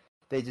vibe,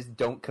 they just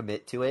don't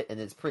commit to it, and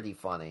it's pretty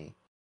funny.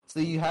 So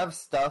you have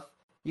stuff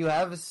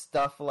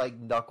like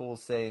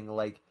Knuckles saying,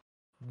 like,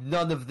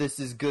 none of this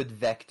is good,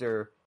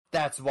 Vector.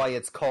 That's why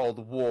it's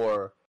called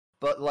war.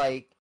 But,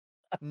 like,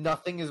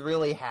 nothing is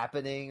really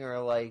happening,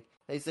 or, like,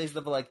 they say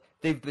stuff like,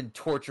 they've been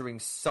torturing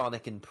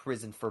Sonic in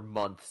prison for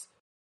months.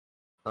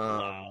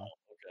 Wow.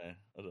 Okay,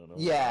 I don't know.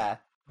 Yeah,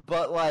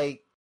 but,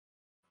 like,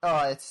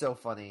 oh, it's so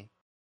funny.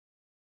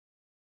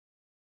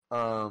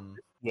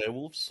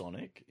 Werewolf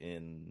Sonic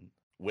in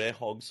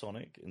Werehog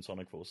Sonic in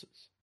Sonic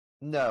Forces.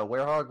 No,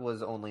 Werehog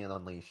was only in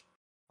Unleashed.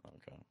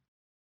 Okay.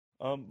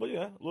 But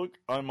yeah, look,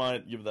 I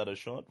might give that a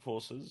shot,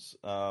 Forces,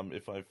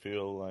 if I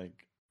feel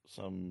like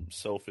some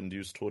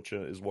self-induced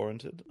torture is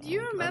warranted. Do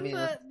you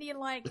remember the,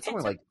 like... It's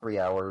only like 3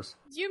 hours.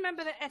 Do you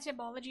remember the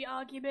etymology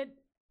argument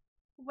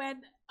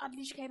when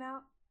Unleashed came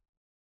out?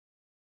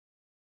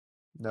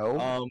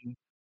 No?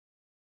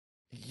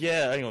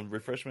 Yeah, hang on,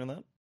 refresh me on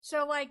that.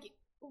 So, like,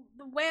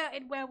 the were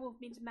in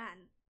werewolf means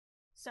man.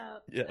 So,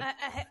 Yeah.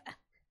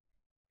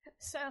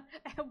 So,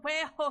 a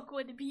werehog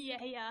would be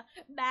a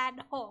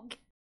man hog.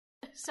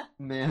 So,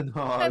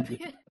 Man-hog.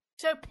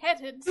 So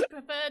pedants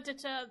prefer to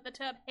term the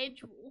term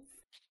hedgewolf.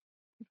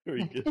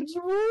 Very good.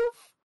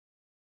 Hedgewolf?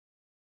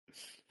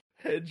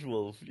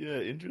 Hedgewolf, yeah,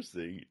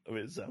 interesting. I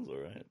mean, it sounds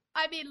alright.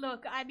 I mean,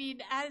 look,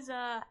 as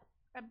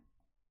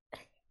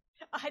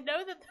I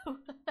know that the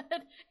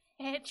word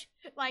hedge,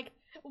 like,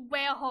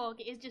 werehog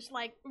is just,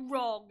 like,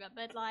 wrong,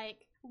 but, like,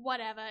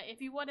 whatever.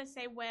 If you want to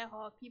say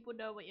werehog, people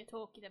know what you're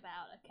talking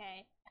about,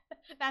 okay?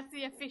 That's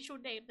the official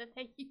name that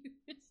they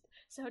used.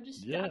 So I'm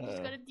just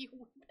gonna deal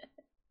with it.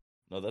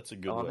 No, that's a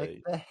good Sonic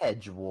way. the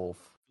Hedgewolf.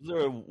 There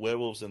are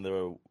werewolves and there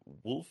are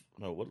wolf.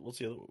 No, what's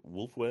the other?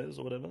 Wolf wares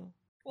or whatever.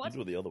 What? You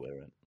do it the other way,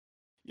 right?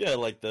 Yeah,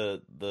 like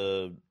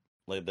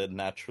like they're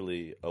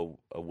naturally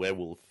a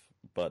werewolf,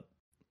 but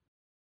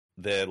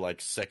their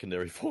like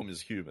secondary form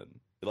is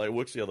human. It like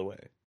works the other way.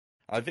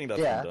 I think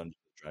that's Yeah. from Dungeons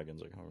and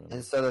Dragons. I can't remember.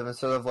 Instead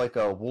of like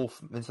a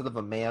wolf, instead of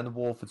a man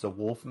wolf, it's a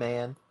wolf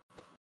man.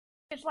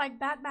 It's like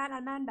Batman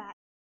and Man-Bat.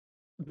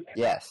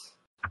 Yes.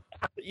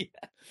 Yeah.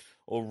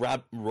 Or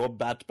Rob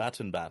Bat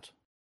and Bat.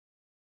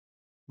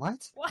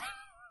 What?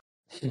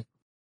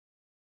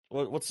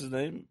 What? What's his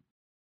name?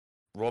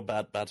 Rob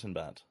Bat and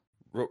Bat.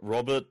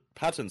 Robert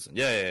Pattinson.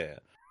 Yeah.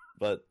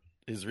 But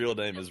his real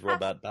name is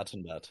Robert Bat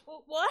and Bat.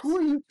 What? Who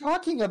are you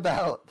talking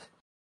about?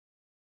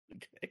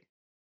 Okay.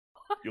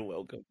 You're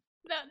welcome.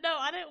 No,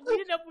 I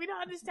don't. We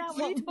don't understand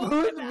what you're talking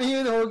Both about. me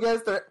and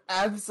Holgast are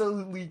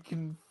absolutely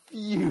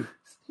confused.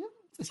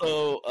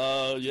 So,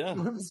 yeah.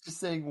 Worm's just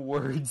saying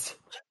words.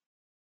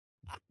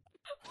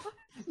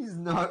 He's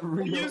not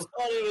real. You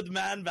started with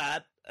Man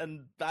Bat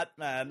and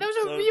Batman. Those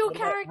are real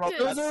characters.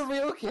 Those are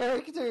real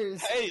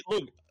characters. Hey,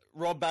 look,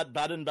 Rob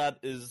Bat and Bat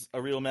is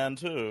a real man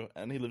too,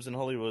 and he lives in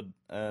Hollywood,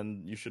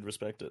 and you should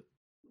respect it.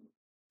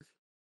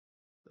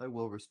 I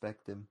will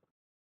respect him.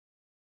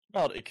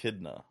 About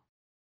Echidna.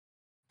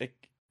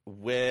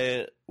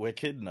 Where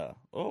Echidna?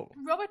 Oh.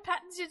 Robert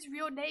Pattinson's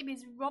real name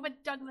is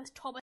Robert Douglas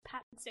Thomas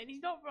Pattinson.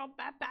 He's not Rob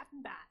Bat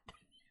and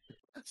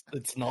Bat.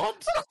 It's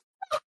not?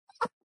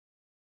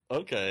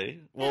 Okay.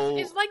 Well,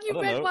 It's like you I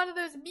don't read know. one of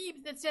those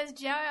memes that says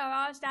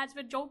JRR stands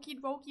for Jolkien,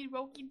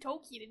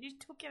 Tolkien, and you just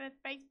took it at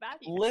face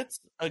value. Let's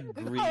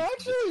agree. I to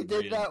actually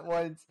disagree. did that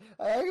once.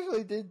 I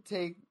actually did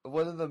take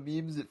one of the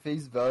memes at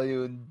face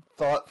value and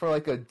thought for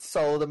like a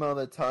solid amount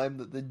of time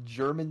that the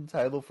German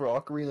title for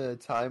Ocarina of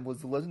Time was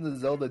The Legend of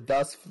Zelda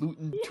Das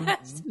Fluten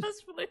Yes,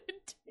 that's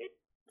fluent.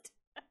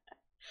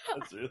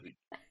 That's really...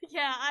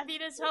 Yeah, I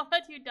mean, as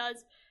someone who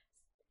does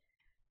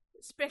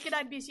sprechen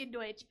ein bisschen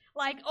Deutsch,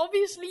 like,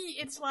 obviously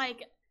it's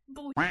like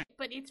bullshit,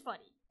 but it's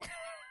funny.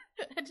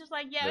 It's just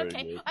like, yeah, Very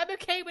okay, good. I'm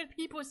okay with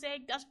people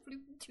saying Das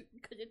Fluten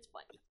because it's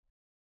funny.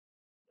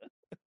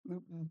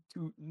 Fluten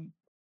Tooten.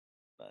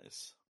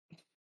 Nice.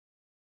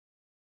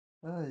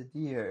 Oh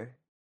dear.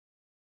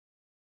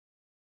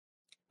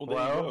 Well, there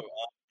Well- you go.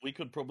 We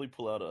could probably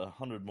pull out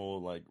 100 more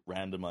like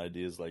random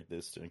ideas like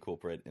this to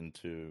incorporate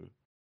into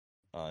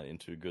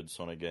good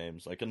Sonic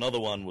games. Like another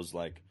one was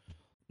like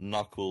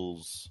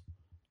Knuckles'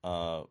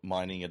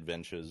 mining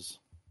adventures.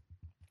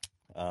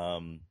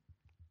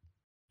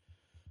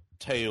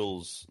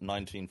 Tails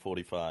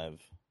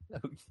 1945.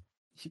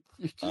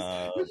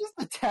 You're just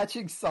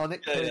attaching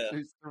Sonic yeah, yeah.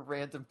 characters to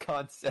random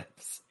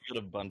concepts. Got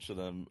a bunch of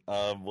them.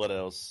 What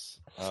else?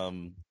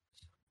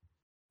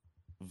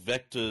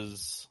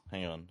 Vector's.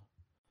 Hang on.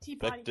 Tea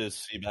party. Vector's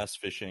sea bass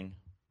fishing.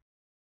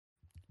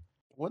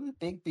 Wouldn't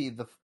Big be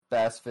the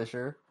bass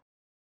fisher?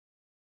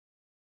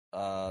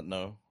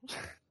 No.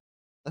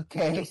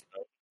 Okay. Just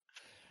no.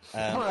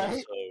 And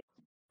Alright.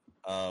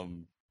 also,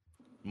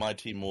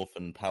 Mighty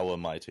Morphin Power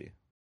Mighty.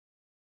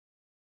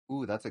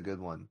 Ooh, that's a good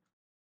one.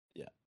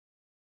 Yeah.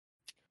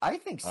 I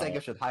think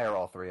Sega should hire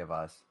all three of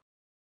us.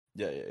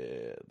 Yeah.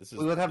 This is.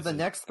 We would have this the is-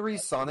 next three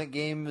Sonic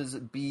games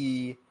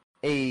be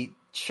a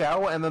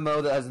Chow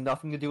MMO that has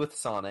nothing to do with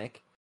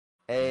Sonic,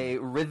 a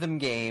rhythm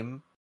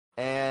game,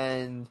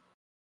 and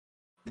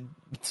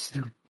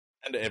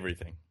and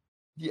everything.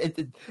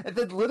 and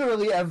then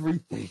literally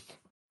everything.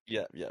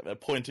 Yeah.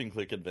 Point and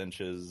click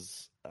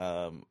adventures.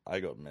 I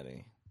got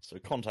many. So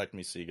contact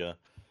me, Sega.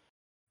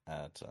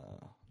 At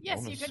Yes,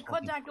 you Enormous can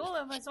contact all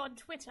of us on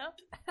Twitter.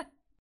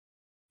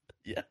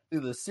 Yeah. Do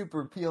the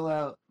super peel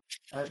out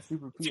at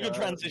super It's a peel good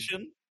out.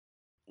 transition.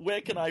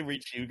 Where can I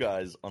reach you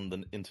guys on the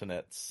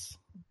internets?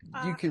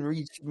 You can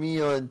reach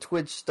me on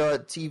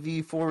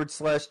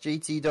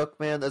twitch.tv/JT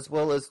Duckman as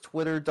well as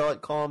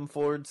twitter.com/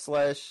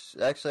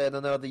 actually I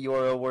don't know how the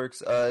URL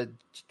works.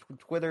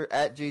 Twitter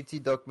at JT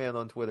Duckman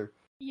on Twitter.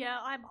 Yeah,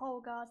 I'm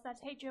Holgast.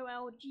 That's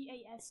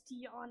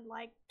HOLGAST on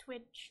like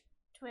Twitch,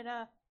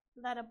 Twitter,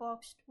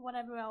 Letterboxd,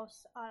 whatever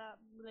else.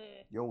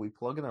 Bleh. Yo, we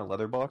plugging our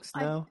letterbox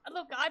now?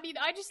 Look, I mean,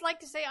 I just like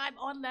to say I'm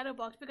on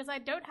Letterboxd because I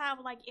don't have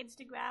like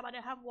Instagram, I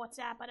don't have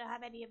WhatsApp, I don't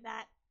have any of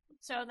that.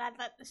 So that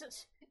this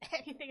is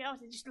anything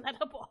else is just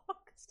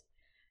Letterboxd.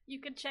 You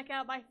can check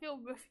out my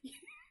film reviews.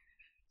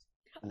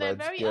 They're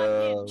Let's very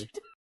go. unhinged.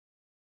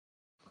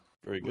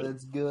 Very good.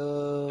 Let's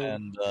go.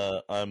 And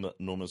I'm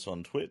Normus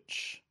on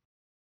Twitch.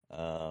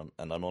 And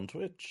I'm on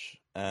Twitch.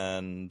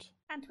 And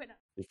And Twitter.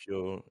 if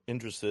you're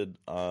interested,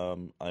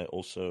 I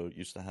also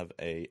used to have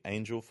a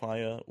Angel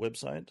Fire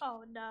website,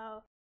 Oh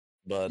no.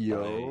 but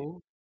Yo.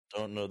 I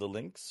don't know the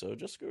link, so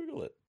just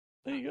Google it.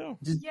 There you go.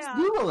 Just Yeah.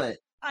 Google it.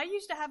 I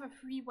used to have a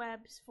free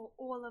webs for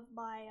all of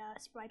my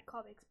Sprite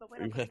comics, but we're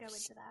not going to go Free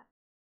webs. into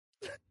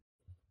that.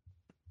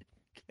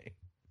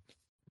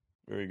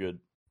 Very good.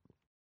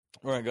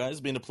 All right, guys,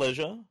 been a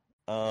pleasure.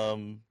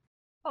 Oh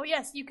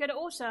yes, you can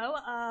also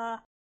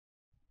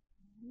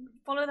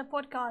follow the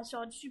podcast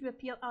on Super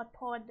Peel Out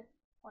Pod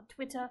on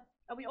Twitter,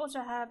 and we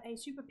also have a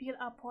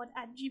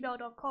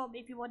superpeeloutpod@gmail.com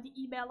if you want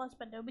to email us,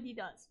 but nobody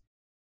does.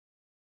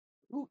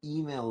 Who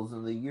emails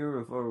in the year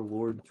of our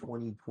Lord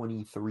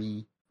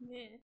 2023?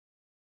 Yeah.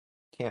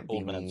 Can't be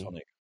Old Man me.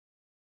 Sonic.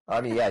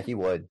 I mean, yeah, he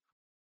would.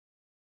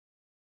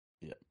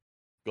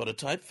 Gotta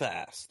type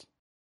fast.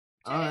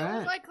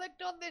 Tails, I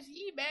clicked on this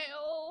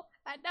email,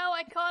 and now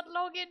I can't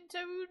log into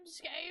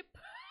RuneScape.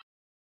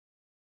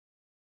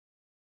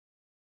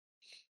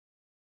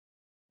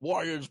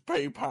 Why is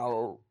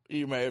PayPal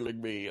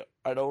emailing me?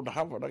 I don't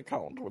have an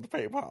account with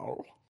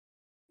PayPal.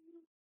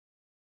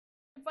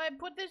 If I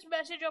put this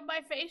message on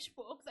my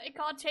Facebook, they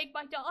can't take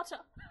my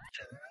data.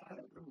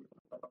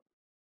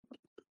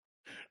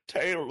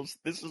 Tails,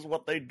 this is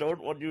what they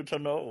don't want you to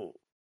know.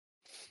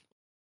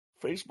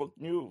 Facebook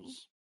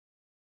news.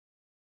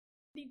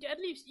 The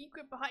deadly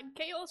secret behind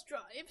Chaos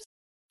Drives.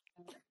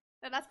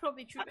 And that's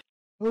probably true.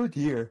 Oh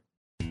dear.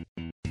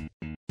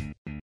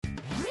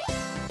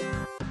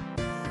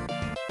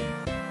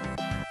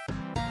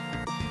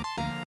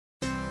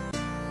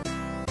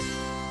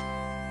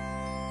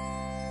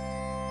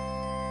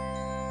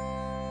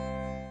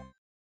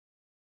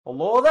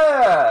 Hello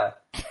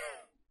there!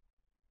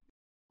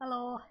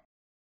 Hello.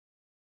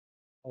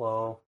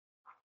 Hello.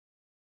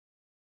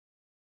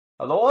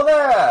 Hello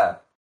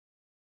there!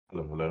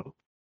 Hello, hello.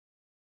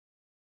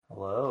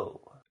 Hello.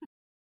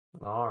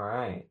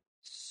 Alright.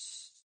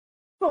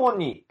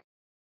 Sonic!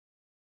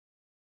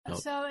 Nope.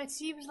 So it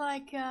seems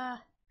like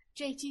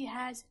JT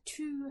has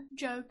two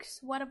jokes,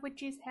 one of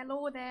which is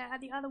hello there,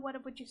 and the other one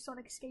of which is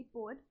Sonic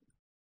Skateboard.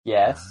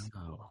 Yes.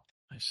 Oh,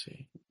 I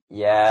see.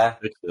 Yeah.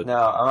 Fix it.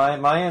 No,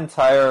 my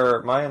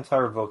entire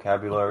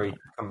vocabulary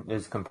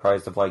is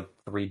comprised of like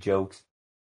 3 jokes.